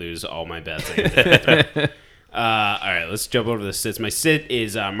if I lose all my bets. I get to throw. All right, let's jump over to the sits. My sit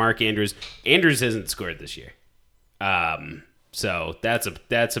is Mark Andrews. Andrews hasn't scored this year, so that's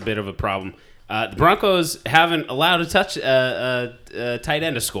a bit of a problem. The Broncos haven't allowed a tight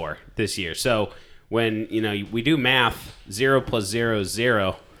end to score this year. So when we do math, 0 + 0 is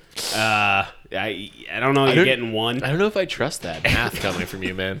 0. I don't know. You're getting 1. I don't know if I trust that math coming from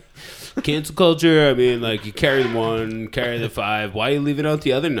you, man. Cancel culture. I mean, like, you carry the 1, carry the 5. Why are you leaving out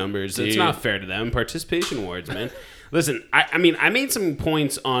the other numbers? That's Dude. not fair to them. Participation awards, man. Listen, I mean, I made some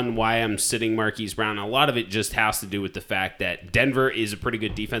points on why I'm sitting Marquise Brown. A lot of it just has to do with the fact that Denver is a pretty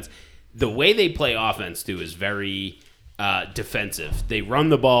good defense. The way they play offense, too, is very defensive. They run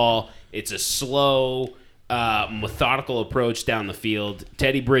the ball. It's a slow, methodical approach down the field.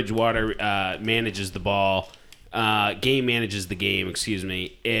 Teddy Bridgewater manages the ball. Game manages the game, excuse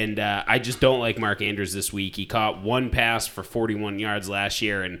me. And I just don't like Mark Andrews this week. He caught 1 pass for 41 yards last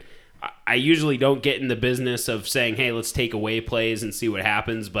year, and I usually don't get in the business of saying, hey, let's take away plays and see what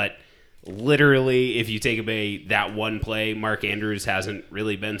happens, but literally, if you take away that 1 play, Mark Andrews hasn't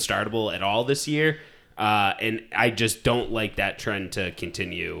really been startable at all this year, and I just don't like that trend to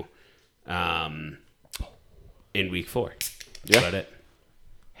continue in week 4. Yeah. That's about it.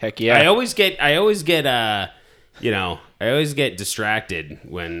 Heck yeah. I always get distracted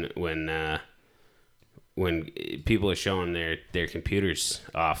when people are showing their computers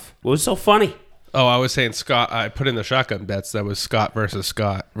off. What was so funny? Oh, I was saying Scott. I put in the shotgun bets. That was Scott versus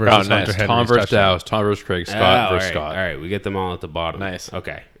Scott versus nice. Hunter Henry. Tom versus Dallas, Tom versus Craig, Scott Oh, versus all right, Scott. All right, we get them all at the bottom. Nice.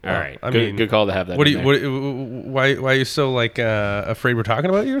 Okay. All right. I good, mean, good call to have that. What do in you? there. Why are you so afraid we're talking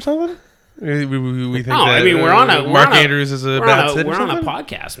about you or something? We think No, that, I mean we're on a Mark we're on Andrews is a we're bad on sit or We're on a something?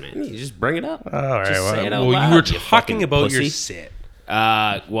 podcast, man. You just bring it up. All right. Just say it out Well, loud, you were you talking fucking about your pussy. sit.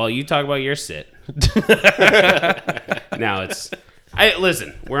 Well, you talk about your sit. Now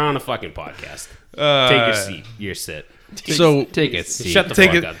listen. We're on a fucking podcast. Take your seat. Your sit. So Take it. Steve. Shut the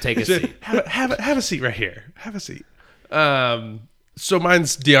Take fuck it- up. Take a seat. have a seat right here. Have a seat. So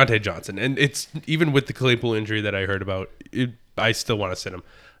mine's Deontay Johnson, and it's even with the Claypool injury that I heard about, I still want to sit him.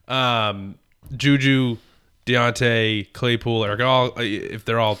 Juju, Deontay, Claypool are all, if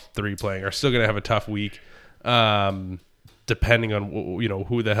they're all 3 playing, are still going to have a tough week. Depending on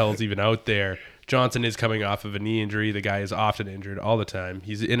who the hell's even out there. Johnson is coming off of a knee injury. The guy is often injured all the time.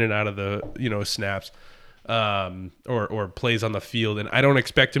 He's in and out of the snaps. or plays on the field. And I don't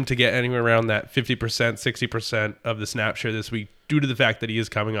expect him to get anywhere around that 50%, 60% of the snap share this week due to the fact that he is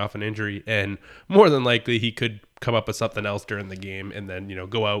coming off an injury. And more than likely, he could come up with something else during the game and then,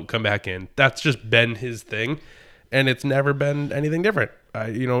 go out, come back in. That's just been his thing. And it's never been anything different.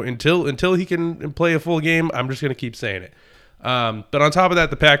 Until he can play a full game, I'm just going to keep saying it. But on top of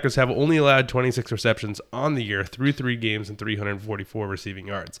that, the Packers have only allowed 26 receptions on the year through 3 games and 344 receiving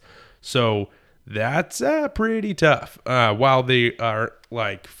yards. So that's pretty tough. While they are,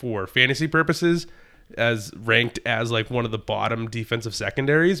 for fantasy purposes, as ranked as one of the bottom defensive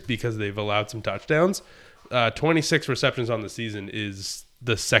secondaries because they've allowed some touchdowns, 26 receptions on the season is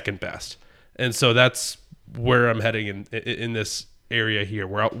the second best. And so that's where I'm heading in this area here.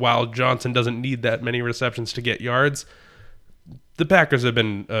 While Johnson doesn't need that many receptions to get yards, the Packers have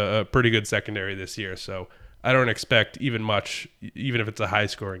been a pretty good secondary this year. So I don't expect even much, even if it's a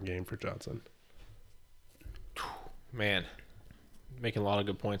high-scoring game for Johnson. Man, making a lot of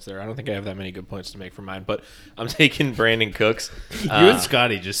good points there. I don't think I have that many good points to make for mine, but I'm taking Brandon Cooks. You and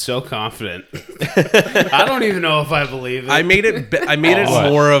Scotty just so confident. I don't even know if I believe it. I made it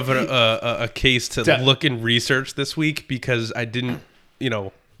more of a case to look and research this week because I didn't,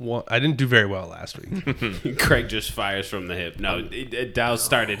 I didn't do very well last week. Craig just fires from the hip. No, Dow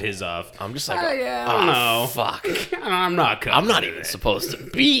started his off. I'm just like, I don't know. Fuck. I'm not even supposed to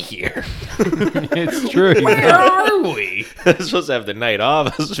be here. It's true. Where are we? I was supposed to have the night off. I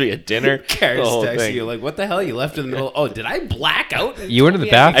was supposed to be a dinner. Carrie's the whole texting thing. you like, what the hell? You left in the middle. Oh, did I black out? You went to the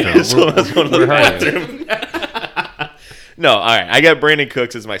I bathroom. just went to the bathroom. No, all right. I got Brandon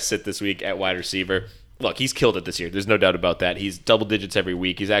Cooks as my sit this week at wide receiver. Look, he's killed it this year. There's no doubt about that. He's double digits every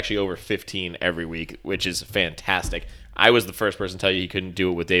week. He's actually over 15 every week, which is fantastic. I was the first person to tell you he couldn't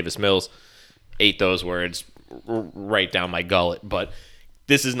do it with Davis Mills. Ate those words right down my gullet. But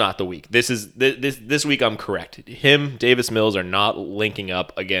this is not the week. This week I'm correct. Him, Davis Mills are not linking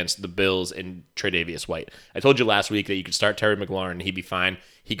up against the Bills and Tre'Davious White. I told you last week that you could start Terry McLaurin and he'd be fine.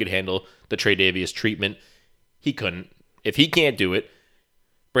 He could handle the Tre'Davious treatment. He couldn't. If he can't do it,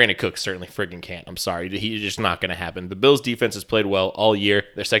 Brandon Cooks certainly friggin' can't. I'm sorry. He's just not going to happen. The Bills' defense has played well all year.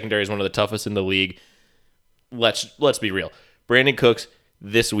 Their secondary is one of the toughest in the league. Let's be real. Brandon Cooks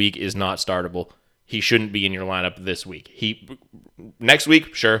this week is not startable. He shouldn't be in your lineup this week. Next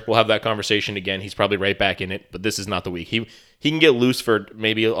week, sure, we'll have that conversation again. He's probably right back in it, but this is not the week. He can get loose for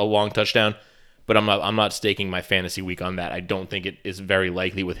maybe a long touchdown, but I'm not staking my fantasy week on that. I don't think it is very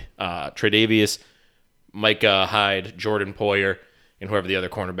likely with Tre'Davious, Micah Hyde, Jordan Poyer, and whoever the other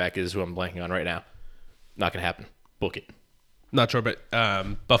cornerback is who I'm blanking on right now. Not going to happen. Book it. Not sure, but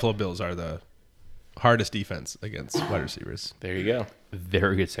Buffalo Bills are the hardest defense against wide receivers. There you go.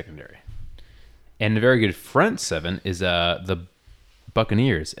 Very good secondary. And a very good front seven is the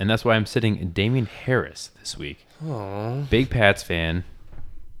Buccaneers, and that's why I'm sitting Damian Harris this week. Aww. Big Pats fan,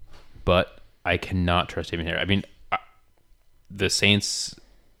 but I cannot trust Damian Harris. I mean, the Saints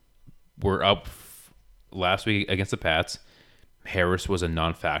were up last week against the Pats. Harris was a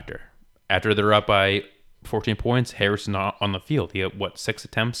non-factor. After they're up by 14 points, Harris is not on the field. He had, 6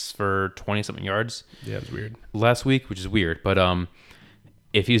 attempts for 20-something yards? Yeah, it was weird. Last week, which is weird. But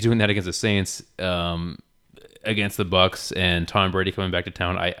if he's doing that against the Saints, against the Bucs, and Tom Brady coming back to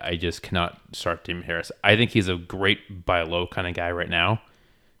town, I just cannot start Damian Harris. I think he's a great buy low kind of guy right now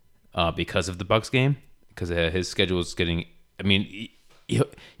because of the Bucs game, because his schedule is getting... I mean, he'll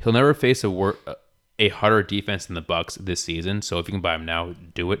never face a harder defense than the Bucs this season. So if you can buy him now,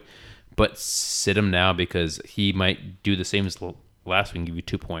 do it. But sit him now because he might do the same as last week and give you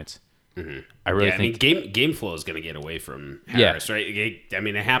 2 points. Mm-hmm. I really think game flow is going to get away from Harris, right? I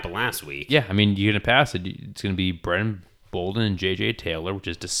mean, it happened last week. Yeah, I mean, you're going to pass it. It's going to be Brennan Bolden and J.J. Taylor, which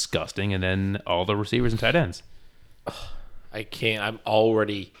is disgusting, and then all the receivers and tight ends. I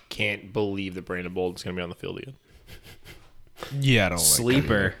already can't believe that Brandon Bolden's going to be on the field again. Yeah, I don't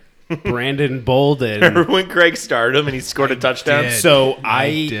Sleeper. Brandon Bolden. Remember when Craig started him and he scored a touchdown? did. So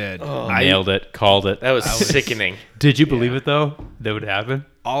I did. Nailed it. Called it. That was sickening. Did you believe it, though? That would happen?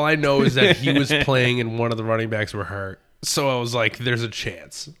 All I know is that he was playing and one of the running backs were hurt. So I was like, there's a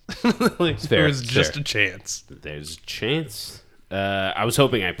chance. There was just a chance. There's a chance. I was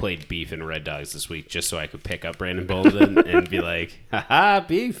hoping I played Beef and Red Dogs this week just so I could pick up Brandon Bolden and be like, haha,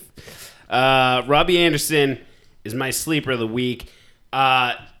 Beef. Robbie Anderson is my sleeper of the week.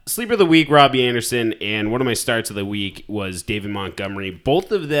 Sleeper of the week, Robbie Anderson, and one of my starts of the week was David Montgomery.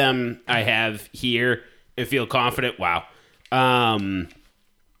 Both of them I have here and feel confident. Wow.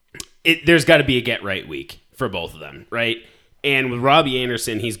 There's got to be a get-right week for both of them, right? And with Robbie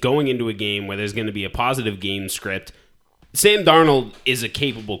Anderson, he's going into a game where there's going to be a positive game script. Sam Darnold is a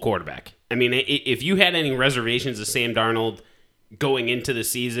capable quarterback. I mean, if you had any reservations of Sam Darnold going into the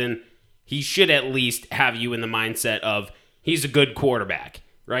season, he should at least have you in the mindset of he's a good quarterback,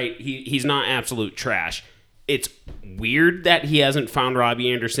 right? He's not absolute trash. It's weird that he hasn't found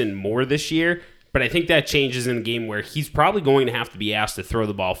Robbie Anderson more this year, but I think that changes in a game where he's probably going to have to be asked to throw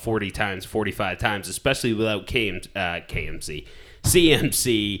the ball 40 times, 45 times, especially without CMC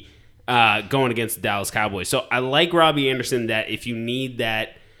going against the Dallas Cowboys. So I like Robbie Anderson that if you need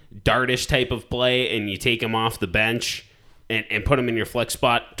that dartish type of play and you take him off the bench and put him in your flex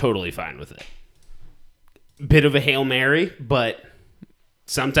spot, totally fine with it. Bit of a Hail Mary, but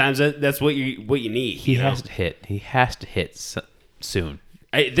sometimes that's what you need. He has to hit. He has to hit soon.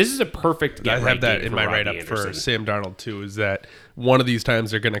 This is a perfect I get have that game in for my Robbie write-up Anderson. for Sam Darnold, too, is that one of these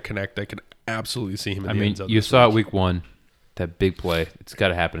times they're going to connect. I can absolutely see him in the end zone. You saw it week 1, that big play. It's got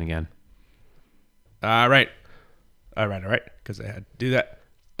to happen again. All right, because I had to do that.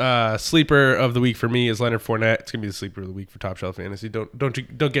 Sleeper of the week for me is Leonard Fournette. It's gonna be the sleeper of the week for Top Shelf Fantasy.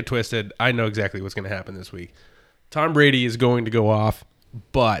 Don't get twisted. I know exactly what's gonna happen this week. Tom Brady is going to go off,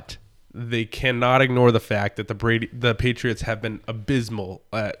 but they cannot ignore the fact that the Patriots have been abysmal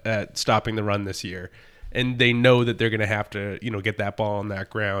at stopping the run this year, and they know that they're gonna have to get that ball on that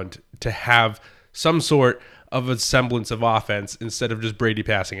ground to have some sort of a semblance of offense instead of just Brady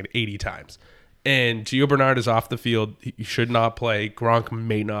passing it 80 times. And Gio Bernard is off the field. He should not play. Gronk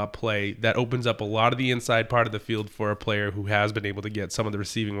may not play. That opens up a lot of the inside part of the field for a player who has been able to get some of the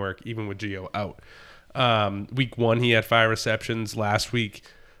receiving work, even with Gio out. Week 1, he had 5 receptions. Last week,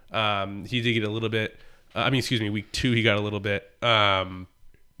 he did get a little bit. Week 2, he got a little bit.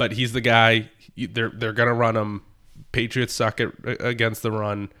 But he's the guy. They're going to run him. Patriots suck against the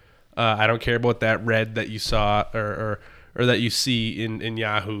run. I don't care about that red that you saw or that you see in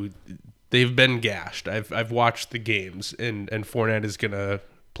Yahoo. They've been gashed. I've watched the games, and Fournette is gonna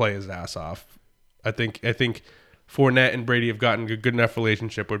play his ass off. I think Fournette and Brady have gotten a good enough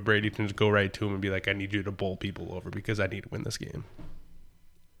relationship where Brady can just go right to him and be like, "I need you to bowl people over because I need to win this game."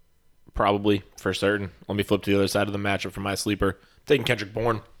 Probably, for certain. Let me flip to the other side of the matchup for my sleeper. I'm taking Kendrick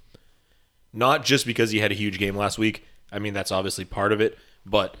Bourne. Not just because he had a huge game last week. I mean, that's obviously part of it,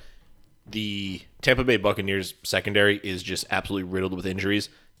 but the Tampa Bay Buccaneers secondary is just absolutely riddled with injuries,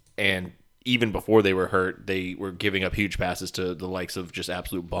 and even before they were hurt, they were giving up huge passes to the likes of just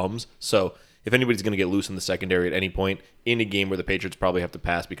absolute bums. So if anybody's going to get loose in the secondary at any point in a game where the Patriots probably have to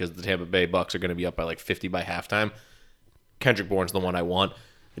pass because the Tampa Bay Bucs are going to be up by like 50 by halftime, Kendrick Bourne's the one I want.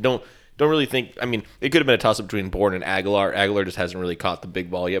 I don't really think. I mean, it could have been a toss-up between Bourne and Aguilar. Aguilar just hasn't really caught the big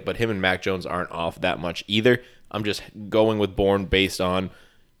ball yet, but him and Mac Jones aren't off that much either. I'm just going with Bourne based on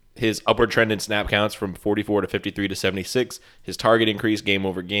his upward trend in snap counts from 44 to 53 to 76, his target increase game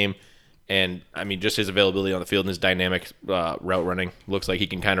over game, and I mean just his availability on the field and his dynamic route running. Looks like he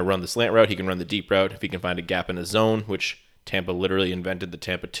can kind of run the slant route, he can run the deep route if he can find a gap in the zone, which Tampa literally invented the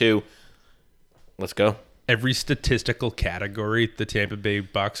Tampa 2. Let's go. Every statistical category, the Tampa Bay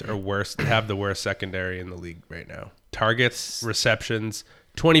Bucs have the worst secondary in the league right now. Targets, receptions,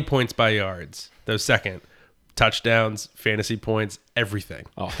 20 points by yards. Those second. Touchdowns, fantasy points, everything.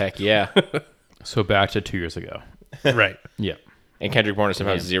 Oh, heck yeah. So back to 2 years ago. Right. Yeah. And Kendrick Bourne is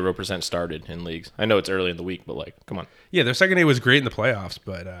somehow 0% started in leagues. I know it's early in the week, but like, come on. Yeah, their secondary was great in the playoffs,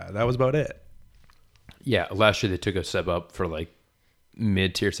 but that was about it. Yeah, last year they took a step up for like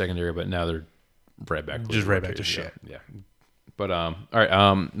mid-tier secondary, but now they're right back. Just right back to shit. Yeah. But all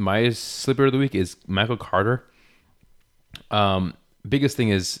right, my sleeper of the week is Michael Carter. Biggest thing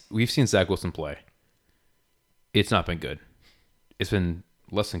is we've seen Zach Wilson play. It's not been good. It's been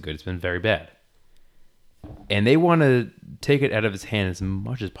less than good. It's been very bad. And they want to take it out of his hand as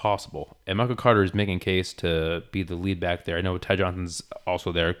much as possible. And Michael Carter is making a case to be the lead back there. I know Ty Johnson's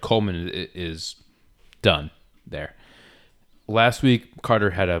also there. Coleman is done there. Last week, Carter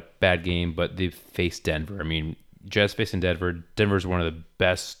had a bad game, but they faced Denver. I mean, Jets facing Denver. Denver's one of the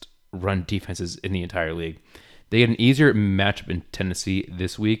best run defenses in the entire league. They get an easier matchup in Tennessee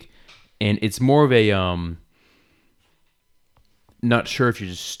this week. And it's more of a... not sure if you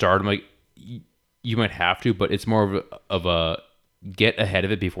just start him. Like you might have to, but it's more of a get ahead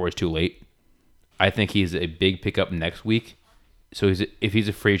of it before it's too late. I think he's a big pickup next week. So if he's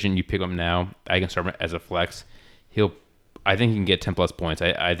a free agent, you pick him now. I can start him as a flex. I think he can get 10 plus points.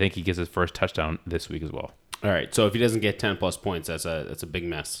 I think he gets his first touchdown this week as well. All right, so if he doesn't get 10 plus points, that's a big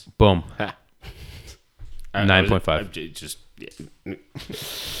mess. Boom. 9.5. Just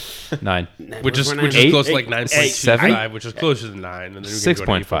 9. Which is close to like 9.25, which is closer to 9. And then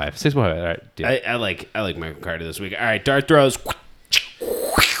 6.5. 6.5. All right. Deal. I like Michael Carter this week. All right, dart throws.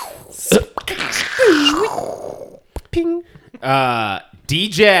 Ping.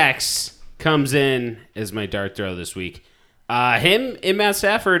 D-Jax comes in as my dart throw this week. Him and Matt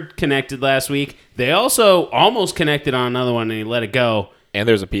Stafford connected last week. They also almost connected on another one, and he let it go. And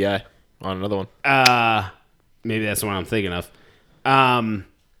there's a PI on another one. Maybe that's the one I'm thinking of.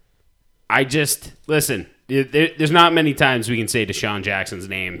 Listen. There's not many times we can say Deshaun Jackson's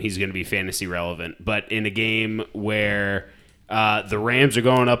name. He's going to be fantasy relevant. But in a game where the Rams are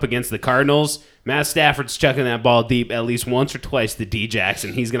going up against the Cardinals, Matt Stafford's chucking that ball deep at least once or twice to D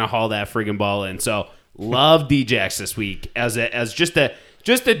Jackson. He's going to haul that friggin' ball in. So love D Jax this week as just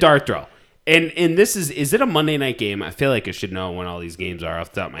a dart throw. And this is it a Monday night game? I feel like I should know when all these games are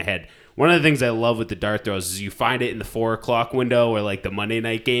off the top of my head. One of the things I love with the dart throws is you find it in the 4 o'clock window or like the Monday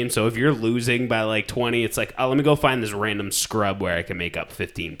night game. So if you're losing by like 20, it's like, oh, let me go find this random scrub where I can make up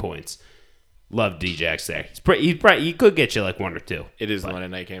 15 points. Love D-Jax there. He could get you like 1 or 2. It is the Monday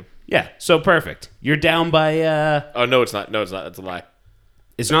night game. Yeah, so perfect. You're down by... Oh, no, it's not. No, it's not. That's a lie.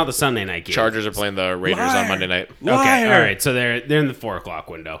 It's not the Sunday night game. Chargers are playing the Raiders on Monday night. Okay, all right. So they're in the 4 o'clock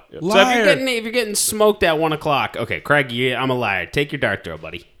window. Yep. So if you're getting smoked at 1 o'clock, okay, Craig, I'm a liar. Take your dart throw,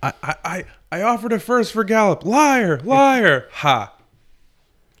 buddy. I offered a first for Gallup. Liar. Ha.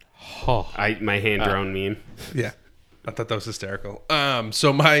 My hand drone meme. Yeah. I thought that was hysterical.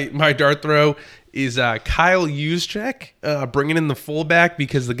 So my dart throw is Kyle Juszczyk, bringing in the fullback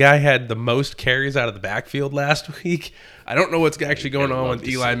because the guy had the most carries out of the backfield last week. I don't know what's actually going on with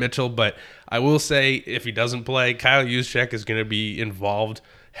Eli Mitchell, but I will say if he doesn't play, Kyle Juszczyk is going to be involved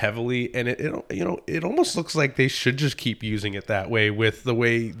heavily, and it almost looks like they should just keep using it that way with the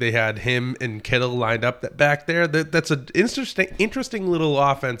way they had him and Kittle lined up back there. That's an interesting little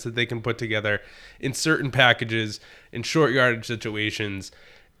offense that they can put together in certain packages in short yardage situations.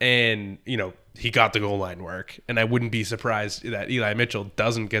 And, he got the goal line work. And I wouldn't be surprised that Eli Mitchell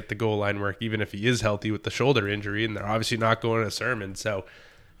doesn't get the goal line work, even if he is healthy with the shoulder injury. And they're obviously not going to Sermon. So,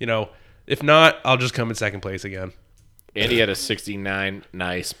 if not, I'll just come in second place again. And he had a 69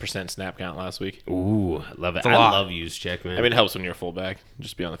 % snap count last week. Ooh, I love it. I love Juszczyk, man. I mean, it helps when you're a fullback.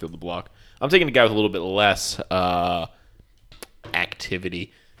 Just be on the field to block. I'm taking a guy with a little bit less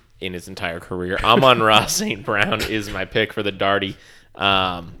activity in his entire career. Amon-Ra St. Brown is my pick for the Darty.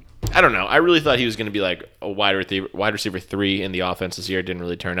 I don't know. I really thought he was going to be like a wide receiver 3 in the offense this year. It didn't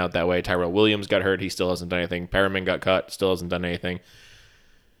really turn out that way. Tyrell Williams got hurt. He still hasn't done anything. Perriman got cut. Still hasn't done anything.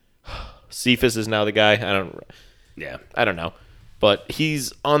 Cephas is now the guy. I don't know. But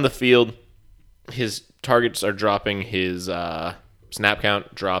he's on the field. His targets are dropping. His snap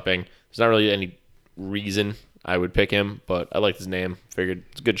count dropping. There's not really any reason I would pick him, but I liked his name. Figured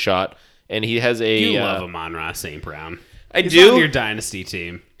it's a good shot. And he has a... You love Amon-Ra St. Brown. He's do. On your dynasty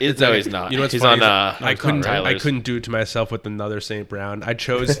team. No, he's not. You know what's he's funny? on. I couldn't do it to myself with another St. Brown. I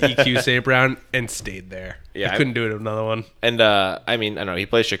chose EQ St. Brown and stayed there. Yeah, I couldn't do it with another one. And I mean, I don't know. He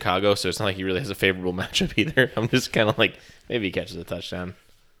plays Chicago, so it's not like he really has a favorable matchup either. I'm just kind of like, maybe he catches a touchdown.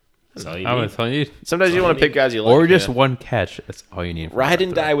 That's all you I'm need. going to tell you. Sometimes you want to pick guys you like. Or just one catch. That's all you need. Ride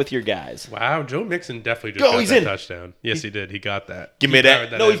and die with your guys. Wow, Joe Mixon definitely just Go, got he's that in. touchdown. Yes, he did. He got that. Give me He that.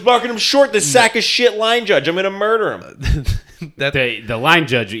 powered No, in. he's marking him short. This sack of shit line judge. I'm going to murder him. The line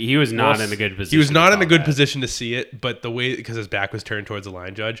judge, he was not in a good position. He was not to in a call good that. position to see it, but the way, because his back was turned towards the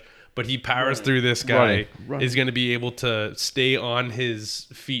line judge, but he powers through this guy, is going to be able to stay on his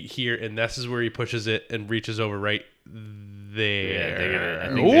feet here, and this is where he pushes it and reaches over right there. I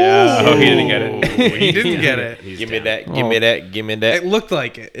think they- He didn't get it. He didn't get it. He's Give me down. that. Give me that. Give me that. It looked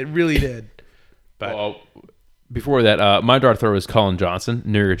like it. It really did. But Well, before that, my dart thrower is Colin Johnson,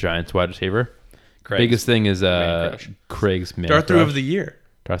 New York Giants wide receiver. Biggest thing is crush. Craig's man dart throw crush. of the year.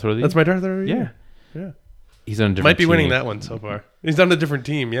 Dart throw of the That's year? my dart throw of the Yeah. year. Yeah. He's on a different Might be winning team. that one so far. He's on a different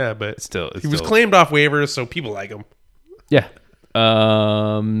team, yeah, but It's he was still- claimed off waivers, so people like him. Yeah.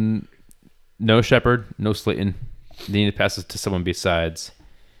 No Shepard, no Slayton. They need to pass it to someone besides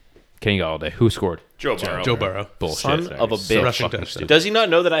Kenny Galladay. Who scored? Joe Burrow. Joe Burrow. Bullshit. Son of a bitch. rushing fucking touchdown. stupid. Does he not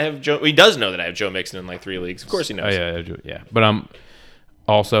know that I have Joe? He does know that I have Joe Mixon in like 3 leagues. Of course he Oh, knows. yeah. But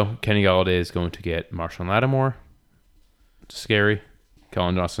also, Kenny Galladay is going to get Marshawn Lattimore. Scary.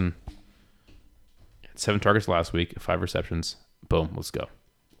 Colin Johnson. 7 targets last week, 5 receptions. Boom, let's go.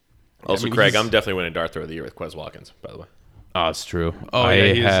 Also, I mean, Craig, he's- I'm definitely winning Dart Throw of the Year with Quez Watkins, by the way. Oh, it's true. Oh, I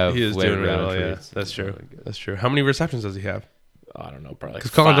yeah, he is later doing really round well. Yeah, trades. that's true. That's true. How many receptions does he have? I don't know, probably like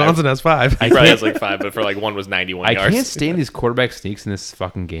Because Colin 5. Johnson has 5. He probably has like 5, but for like one was 91 I yards. can't stand these quarterback sneaks in this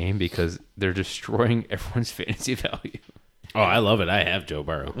fucking game because they're destroying everyone's fantasy value. Oh, I love it. I have Joe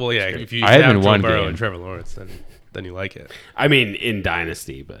Burrow. Well, yeah, if you I haven't have Joe won Burrow game. and Trevor Lawrence, then you like it. I mean, in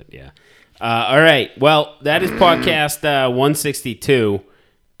Dynasty, but yeah. All right. Well, that is podcast 162.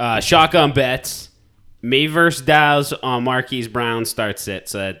 Shotgun bets. Me versus Dow's on Marquise Brown starts it,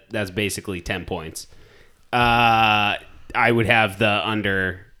 so that's basically 10 points. I would have the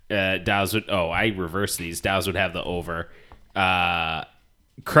under. Dow's would. Oh, I reversed these. Dow's would have the over.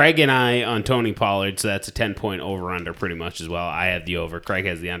 Craig and I on Tony Pollard, so that's a 10-point over-under pretty much as well. I have the over. Craig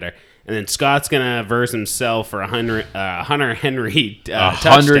has the under. And then Scott's going to verse himself for Hunter Henry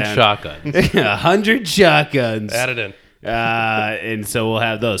 100 shotguns. 100 shotguns. Add it in. And so we'll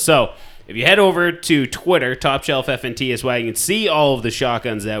have those. So if you head over to Twitter, Top Shelf FNT is why you can see all of the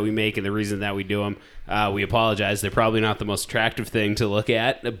shotguns that we make and the reason that we do them. We apologize. They're probably not the most attractive thing to look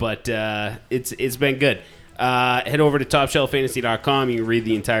at, but it's been good. Head over to TopShelfFantasy.com. You can read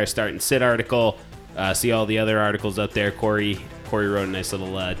the entire start and sit article. See all the other articles up there. Corey wrote a nice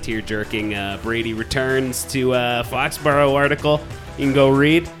little tear-jerking Brady returns to Foxborough article. You can go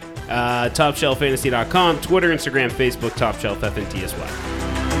read. TopShelfFantasy.com, Twitter, Instagram, Facebook, Top Shelf FNT as well.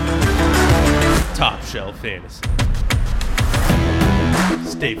 Top Shelf Fantasy.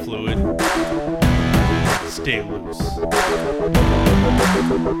 Stay fluid. Stay loose.